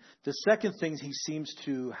judgment. The second thing he seems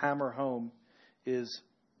to hammer home is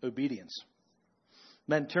obedience.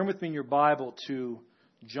 Men, turn with me in your Bible to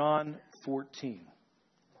John 14.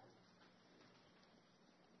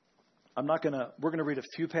 We're going to read a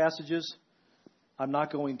few passages. I'm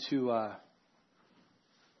not going to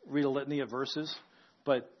read a litany of verses,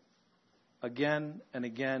 but again and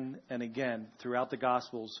again and again throughout the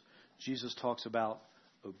Gospels, Jesus talks about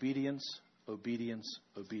obedience, obedience,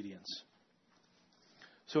 obedience.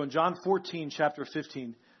 So in John 14, chapter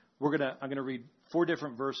 15, I'm going to read 4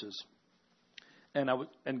 different verses. And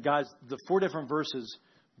guys, the 4 different verses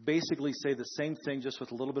basically say the same thing, just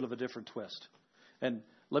with a little bit of a different twist. And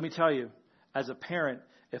let me tell you, as a parent,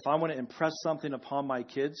 if I want to impress something upon my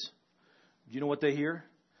kids, do you know what they hear?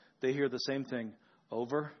 They hear the same thing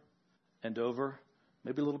over and over,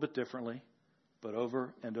 maybe a little bit differently, but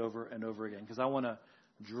over and over and over again. Because I want to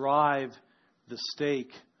drive the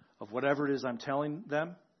stake of whatever it is I'm telling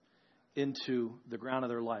them into the ground of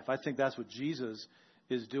their life. I think that's what Jesus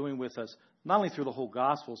is doing with us, not only through the whole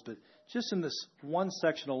Gospels, but just in this one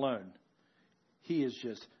section alone. He is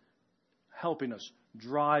just helping us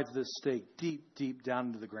drive this stake deep, deep down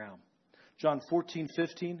into the ground. John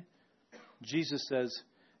 14:15, Jesus says,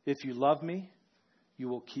 if you love me, you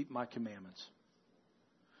will keep my commandments.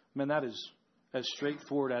 Man, that is as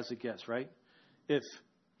straightforward as it gets, right? If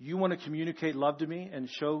you want to communicate love to me and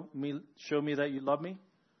show me that you love me,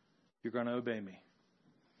 you're going to obey me.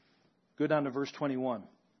 Go down to verse 21.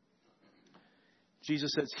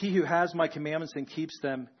 Jesus says, he who has my commandments and keeps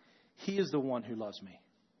them, he is the one who loves me.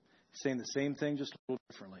 He's saying the same thing, just a little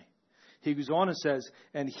differently. He goes on and says,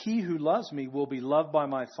 and he who loves me will be loved by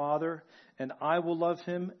my Father, and I will love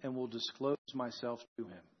him and will disclose myself to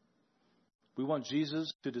him. We want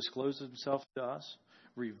Jesus to disclose himself to us,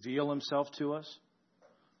 reveal himself to us.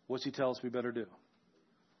 What's he tell us we better do?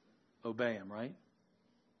 Obey him, right?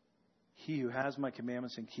 He who has my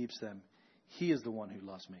commandments and keeps them, he is the one who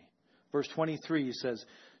loves me. Verse 23, he says,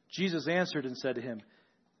 Jesus answered and said to him,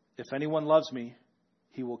 if anyone loves me,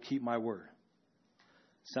 he will keep my word.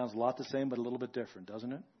 Sounds a lot the same, but a little bit different,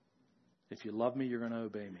 doesn't it? If you love me, you're going to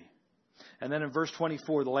obey me. And then in verse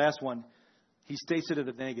 24, the last one, he states it at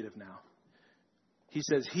a negative now. He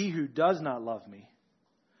says, he who does not love me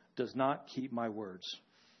does not keep my words.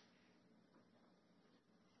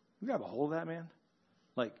 You grab a hold of that, man?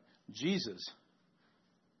 Like Jesus,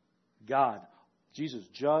 God, Jesus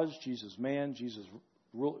judge, Jesus man, Jesus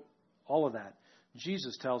rule, all of that.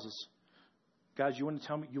 Jesus tells us, guys, you want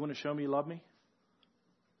to show me you love me?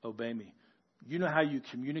 Obey me. You know how you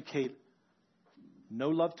communicate no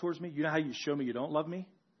love towards me? You know how you show me you don't love me?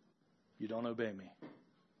 You don't obey me.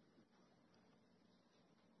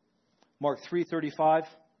 Mark 3:35,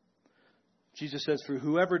 Jesus says, for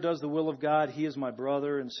whoever does the will of God, he is my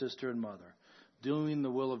brother and sister and mother. Doing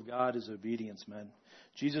the will of God is obedience, men.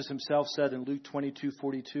 Jesus himself said in Luke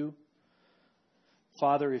 22:42,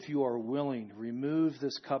 Father, if you are willing, remove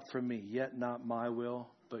this cup from me, yet not my will,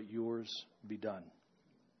 but yours be done.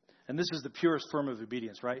 And this is the purest form of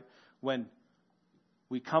obedience, right? When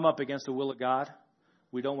we come up against the will of God,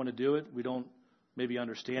 we don't want to do it. We don't maybe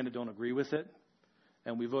understand it, don't agree with it.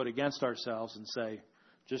 And we vote against ourselves and say,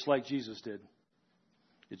 just like Jesus did,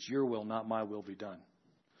 it's your will, not my will be done.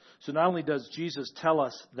 So not only does Jesus tell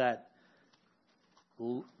us that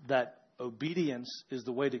obedience is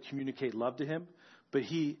the way to communicate love to him, But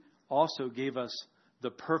he also gave us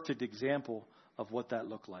the perfect example of what that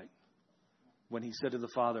looked like when he said to the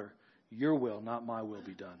Father, your will, not my will,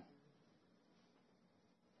 be done.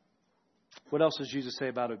 What else does Jesus say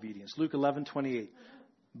about obedience? Luke 11:28.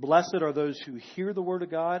 Blessed are those who hear the word of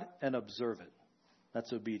God and observe it.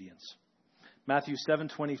 That's obedience. Matthew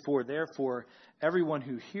 7:24. Therefore, everyone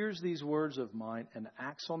who hears these words of mine and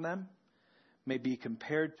acts on them may be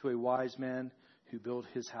compared to a wise man who built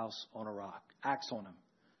his house on a rock. Acts on them.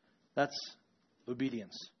 That's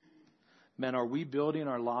obedience. Men, are we building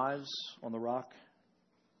our lives on the rock?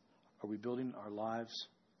 Are we building our lives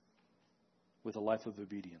with a life of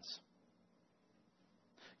obedience?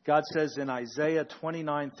 God says in Isaiah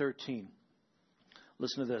 29:13,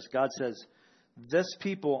 listen to this. God says, this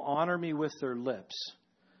people honor me with their lips,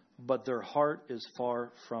 but their heart is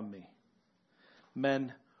far from me.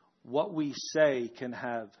 Men, what we say can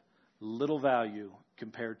have little value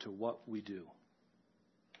compared to what we do.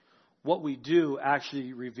 What we do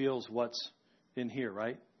actually reveals what's in here,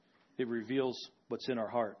 right? It reveals what's in our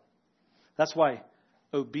heart. That's why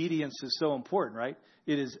obedience is so important, right?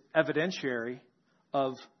 It is evidentiary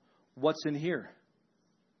of what's in here.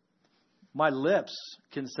 My lips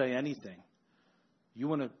can say anything. You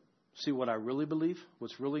want to see what I really believe?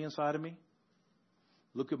 What's really inside of me?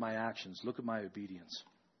 Look at my actions. Look at my obedience.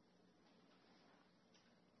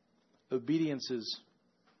 Obedience is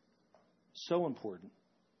so important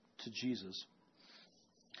to Jesus.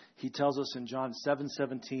 He tells us in John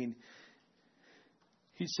 7:17,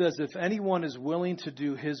 he says, if anyone is willing to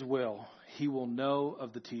do his will, he will know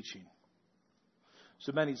of the teaching.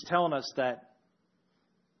 So, man, he's telling us that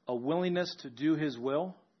a willingness to do his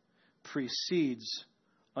will precedes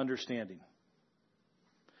understanding.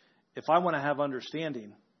 If I want to have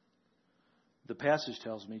understanding, the passage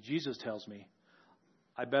tells me, Jesus tells me,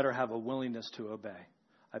 I better have a willingness to obey.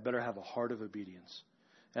 I better have a heart of obedience.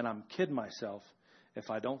 And I'm kidding myself if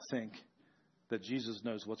I don't think that Jesus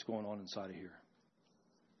knows what's going on inside of here.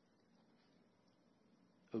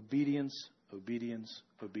 Obedience, obedience,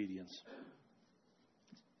 obedience.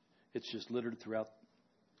 It's just littered throughout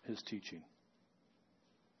his teaching.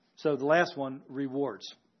 So the last one, rewards.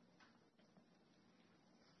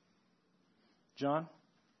 John?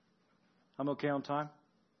 I'm okay on time?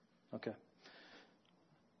 Okay.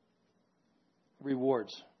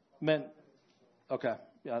 Rewards. Men, okay.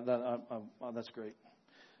 Yeah, that's great.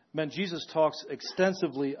 Men, Jesus talks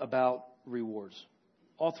extensively about rewards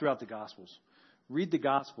all throughout the Gospels. Read the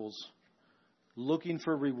Gospels looking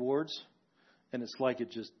for rewards, and it's like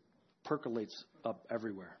it just percolates up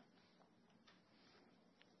everywhere.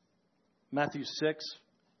 Matthew 6,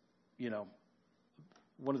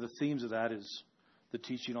 one of the themes of that is the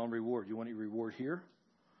teaching on reward. You want your reward here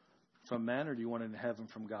from men, or do you want it in heaven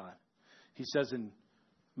from God? He says in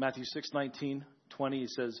Matthew 6:19-20, he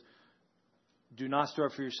says, do not store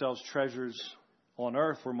up for yourselves treasures on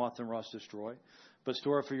earth where moth and rust destroy, but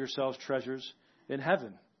store up for yourselves treasures in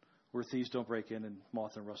heaven where thieves don't break in and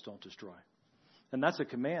moth and rust don't destroy. And that's a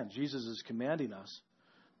command. Jesus is commanding us.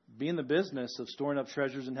 Be in the business of storing up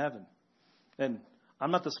treasures in heaven. And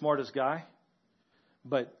I'm not the smartest guy,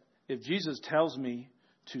 but if Jesus tells me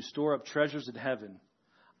to store up treasures in heaven,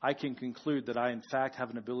 I can conclude that I in fact have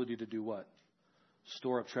an ability to do what?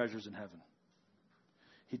 Store up treasures in heaven.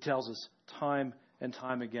 He tells us time and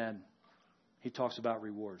time again. He talks about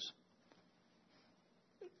rewards.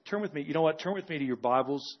 Turn with me. You know what? Turn with me to your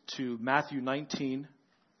Bibles to Matthew 19.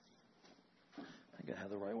 I think I have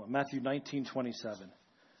the right one. Matthew 19:27.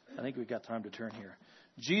 I think we've got time to turn here.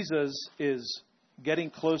 Jesus is getting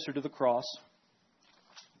closer to the cross.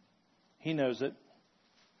 He knows it.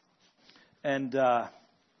 And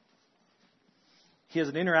he has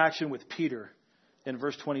an interaction with Peter in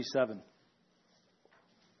verse 27.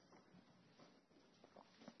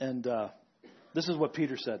 And this is what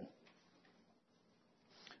Peter said.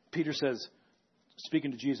 Peter says,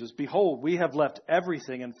 speaking to Jesus, behold, we have left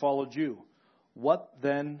everything and followed you. What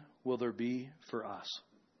then will there be for us?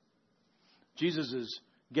 Jesus is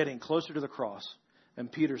getting closer to the cross.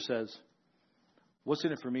 And Peter says, what's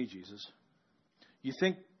in it for me, Jesus? You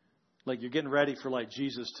think like you're getting ready for like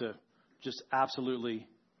Jesus to just absolutely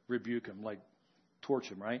rebuke him, like torch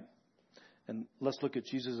him, right? And let's look at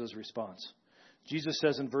Jesus' response. Jesus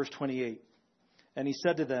says in verse 28, and he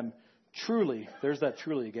said to them, truly, there's that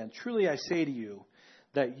truly again, truly I say to you,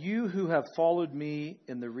 that you who have followed me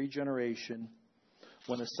in the regeneration,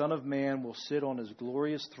 when the Son of Man will sit on his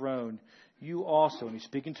glorious throne, you also, and he's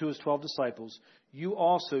speaking to his 12 disciples, you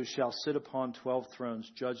also shall sit upon 12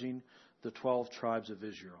 thrones, judging the 12 tribes of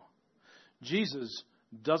Israel. Jesus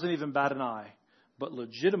doesn't even bat an eye, but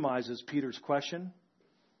legitimizes Peter's question.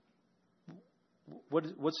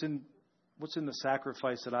 what's in the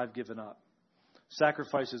sacrifice that I've given up?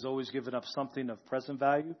 Sacrifice is always given up something of present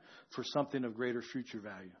value for something of greater future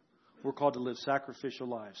value. We're called to live sacrificial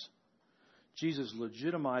lives. Jesus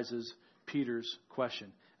legitimizes Peter's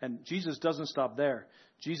question. And Jesus doesn't stop there.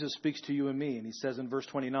 Jesus speaks to you and me, and he says in verse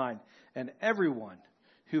 29, and everyone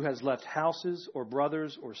who has left houses or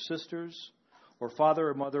brothers or sisters or father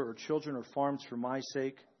or mother or children or farms for my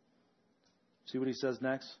sake, see what he says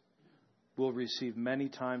next? Will receive many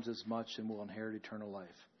times as much and will inherit eternal life.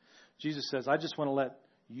 Jesus says, I just want to let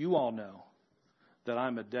you all know that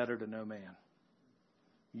I'm a debtor to no man.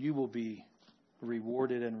 You will be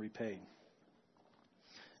rewarded and repaid.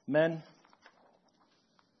 Men,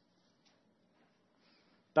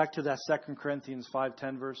 back to that 2 Corinthians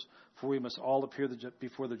 5:10 verse, for we must all appear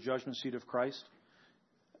before the judgment seat of Christ.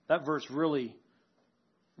 That verse really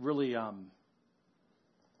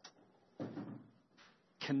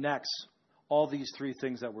connects all these three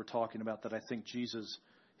things that we're talking about that I think Jesus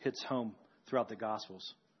hits home throughout the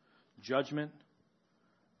Gospels. Judgment,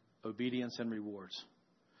 obedience, and rewards.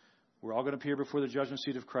 We're all going to appear before the judgment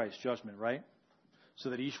seat of Christ. Judgment, right? So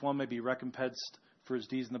that each one may be recompensed for his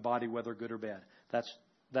deeds in the body, whether good or bad.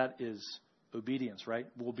 That is obedience, right?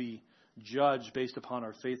 We'll be judged based upon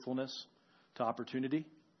our faithfulness to opportunity.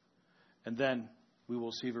 And then we will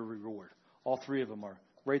receive a reward. All three of them are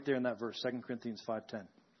right there in that verse, 2 Corinthians 5:10.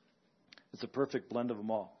 It's a perfect blend of them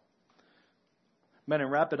all. Men, and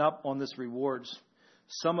wrapping up on this rewards,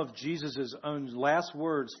 some of Jesus' own last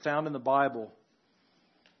words found in the Bible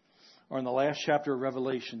are in the last chapter of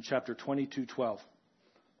Revelation, chapter 22:12.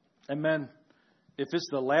 And men, if it's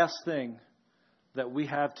the last thing that we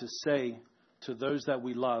have to say to those that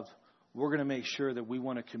we love, we're going to make sure that we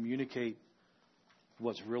want to communicate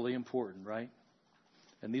what's really important, right?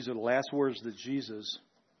 And these are the last words that Jesus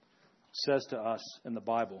says to us in the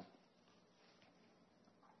Bible.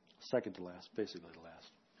 Second to last, basically the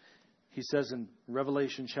last. He says in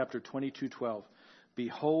Revelation chapter 22:12,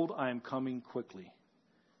 behold, I am coming quickly,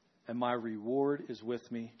 and my reward is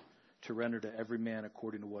with me to render to every man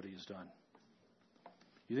according to what he has done.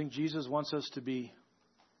 You think Jesus wants us to be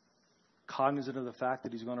cognizant of the fact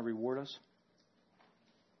that he's going to reward us?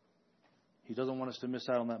 He doesn't want us to miss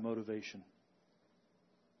out on that motivation.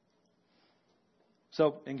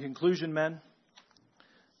 So, in conclusion, men,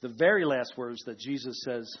 the very last words that Jesus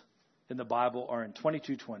says in the Bible are in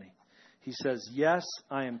 22:20. He says, yes,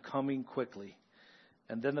 I am coming quickly.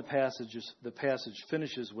 And then the passage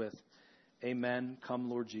finishes with, amen, come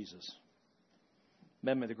Lord Jesus.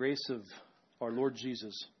 Men, may the grace of our Lord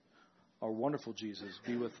Jesus, our wonderful Jesus,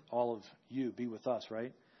 be with all of you, be with us,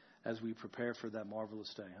 right? As we prepare for that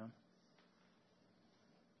marvelous day, huh?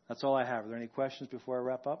 That's all I have. Are there any questions before I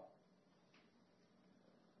wrap up?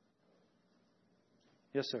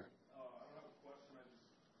 Yes, sir. I don't have a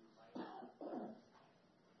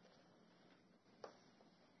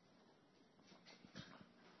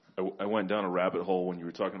question. I went down a rabbit hole when you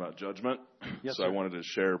were talking about judgment. Yes, so sir. I wanted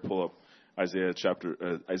to pull up Isaiah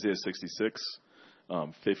 66,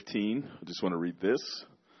 15. I just want to read this.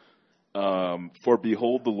 For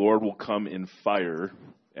behold, the Lord will come in fire,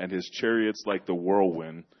 and his chariots like the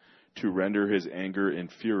whirlwind, to render his anger in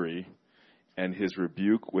fury, and his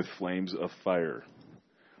rebuke with flames of fire.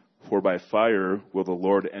 For by fire will the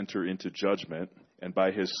Lord enter into judgment, and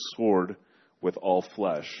by his sword with all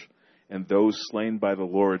flesh. And those slain by the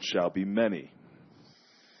Lord shall be many.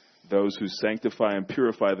 Those who sanctify and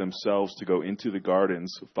purify themselves to go into the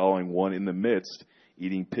gardens, following one in the midst,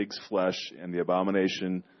 eating pig's flesh and the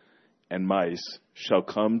abomination and mice, shall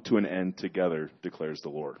come to an end together, declares the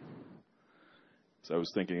Lord. So I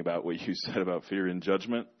was thinking about what you said about fear and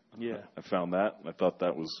judgment. Yeah. I found that, and I thought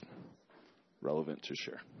that was relevant to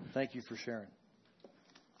share. Thank you for sharing.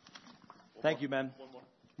 Thank you, man.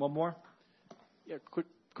 One more? Yeah,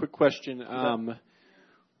 quick question.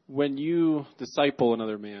 When you disciple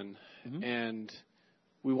another man, and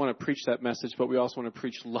we want to preach that message, but we also want to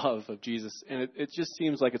preach love of Jesus, and it just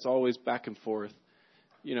seems like it's always back and forth.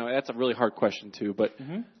 You know, that's a really hard question too, but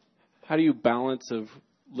how do you balance of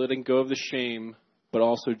letting go of the shame, but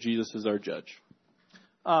also Jesus is our judge?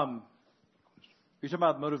 You're talking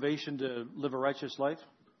about motivation to live a righteous life?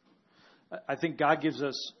 I think God gives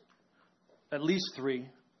us at least three,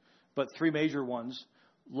 but three major ones.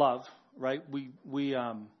 Love, right? We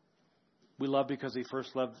love because he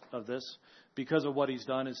first loved of this. Because of what he's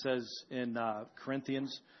done, it says in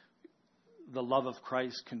Corinthians, the love of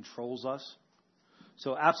Christ controls us.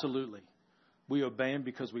 So absolutely, we obey him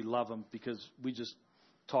because we love him, because we just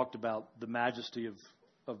talked about the majesty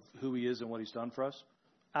of who he is and what he's done for us.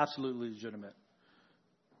 Absolutely legitimate.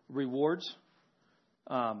 Rewards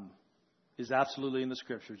is absolutely in the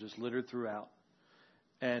Scripture, just littered throughout.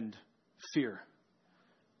 And fear.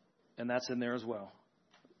 And that's in there as well.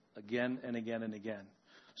 Again and again and again.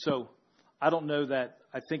 So I don't know that.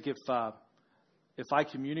 I think if I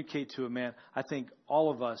communicate to a man, I think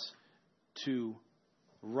all of us, to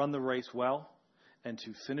run the race well and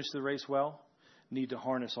to finish the race well, need to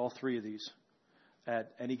harness all three of these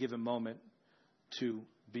at any given moment to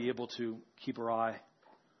be able to keep our eye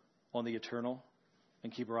on the eternal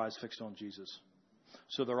and keep our eyes fixed on Jesus.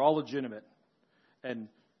 So they're all legitimate. And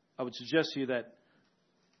I would suggest to you that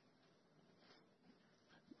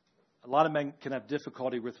a lot of men can have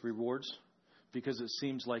difficulty with rewards because it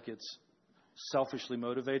seems like it's selfishly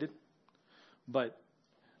motivated. But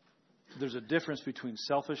there's a difference between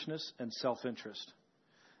selfishness and self-interest.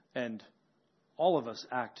 And all of us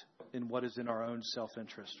act in what is in our own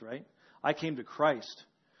self-interest, right? I came to Christ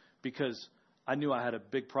because I knew I had a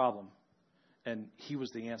big problem, and He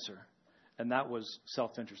was the answer. And that was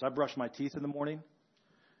self-interest. I brush my teeth in the morning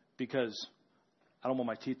because I don't want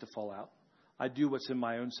my teeth to fall out. I do what's in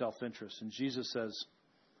my own self-interest. And Jesus says,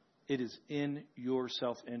 it is in your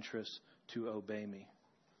self-interest to obey me.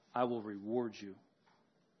 I will reward you.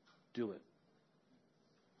 Do it.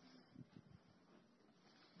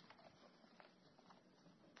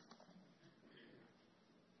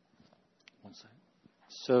 One second.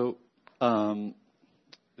 So,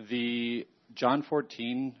 the John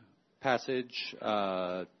 14 passage,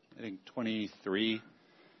 I think 23,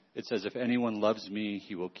 it says, if anyone loves me,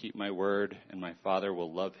 he will keep my word, and my Father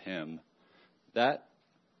will love him. That,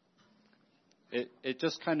 it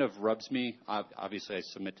just kind of rubs me. Obviously, I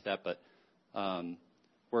submit to that, but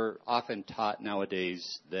we're often taught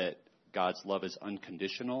nowadays that God's love is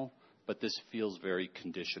unconditional, but this feels very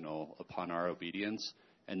conditional upon our obedience.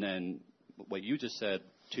 And then what you just said,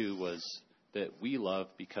 too, was that we love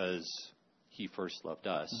because He first loved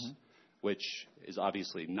us, which is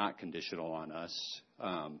obviously not conditional on us.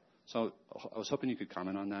 So I was hoping you could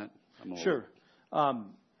comment on that. Sure.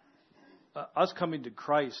 Us coming to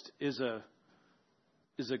Christ is a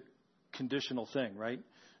conditional thing, right?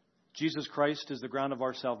 Jesus Christ is the ground of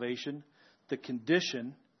our salvation. The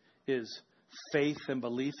condition is faith and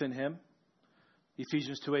belief in Him.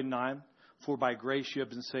 Ephesians 2:8-9, for by grace you have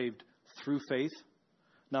been saved through faith.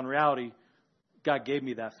 Now, in reality, God gave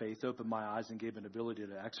me that faith, opened my eyes, and gave me an ability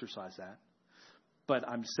to exercise that. But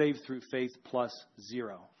I'm saved through faith plus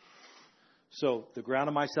 0. So the ground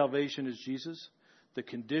of my salvation is Jesus. The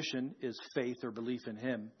condition is faith or belief in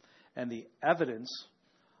Him. And the evidence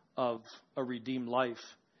of a redeemed life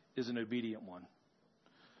is an obedient one.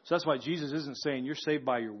 So that's why Jesus isn't saying you're saved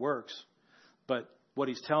by your works. But what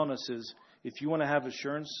He's telling us is, if you want to have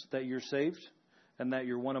assurance that you're saved and that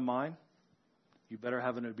you're one of mine, you better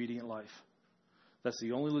have an obedient life. That's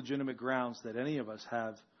the only legitimate grounds that any of us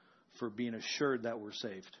have for being assured that we're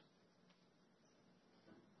saved.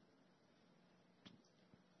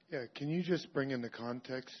 Yeah, can you just bring into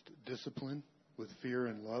context discipline with fear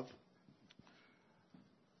and love?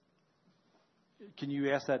 Can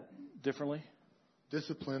you ask that differently?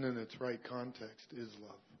 Discipline in its right context is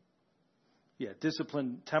love. Yeah,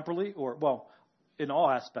 discipline temporally or, well, in all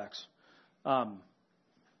aspects.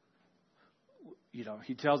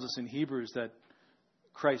 He tells us in Hebrews that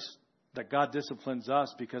God disciplines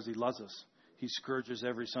us because He loves us. He scourges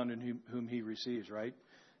every son in whom He receives, right?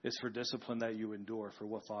 It's for discipline that you endure, for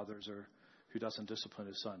what fathers are who doesn't discipline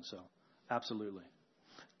his son. So, absolutely.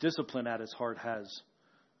 Discipline at its heart has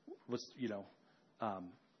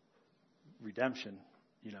redemption,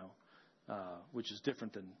 which is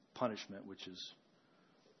different than punishment, which is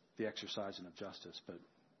the exercising of justice. But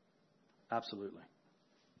absolutely.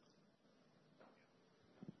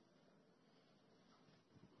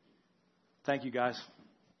 Thank you, guys.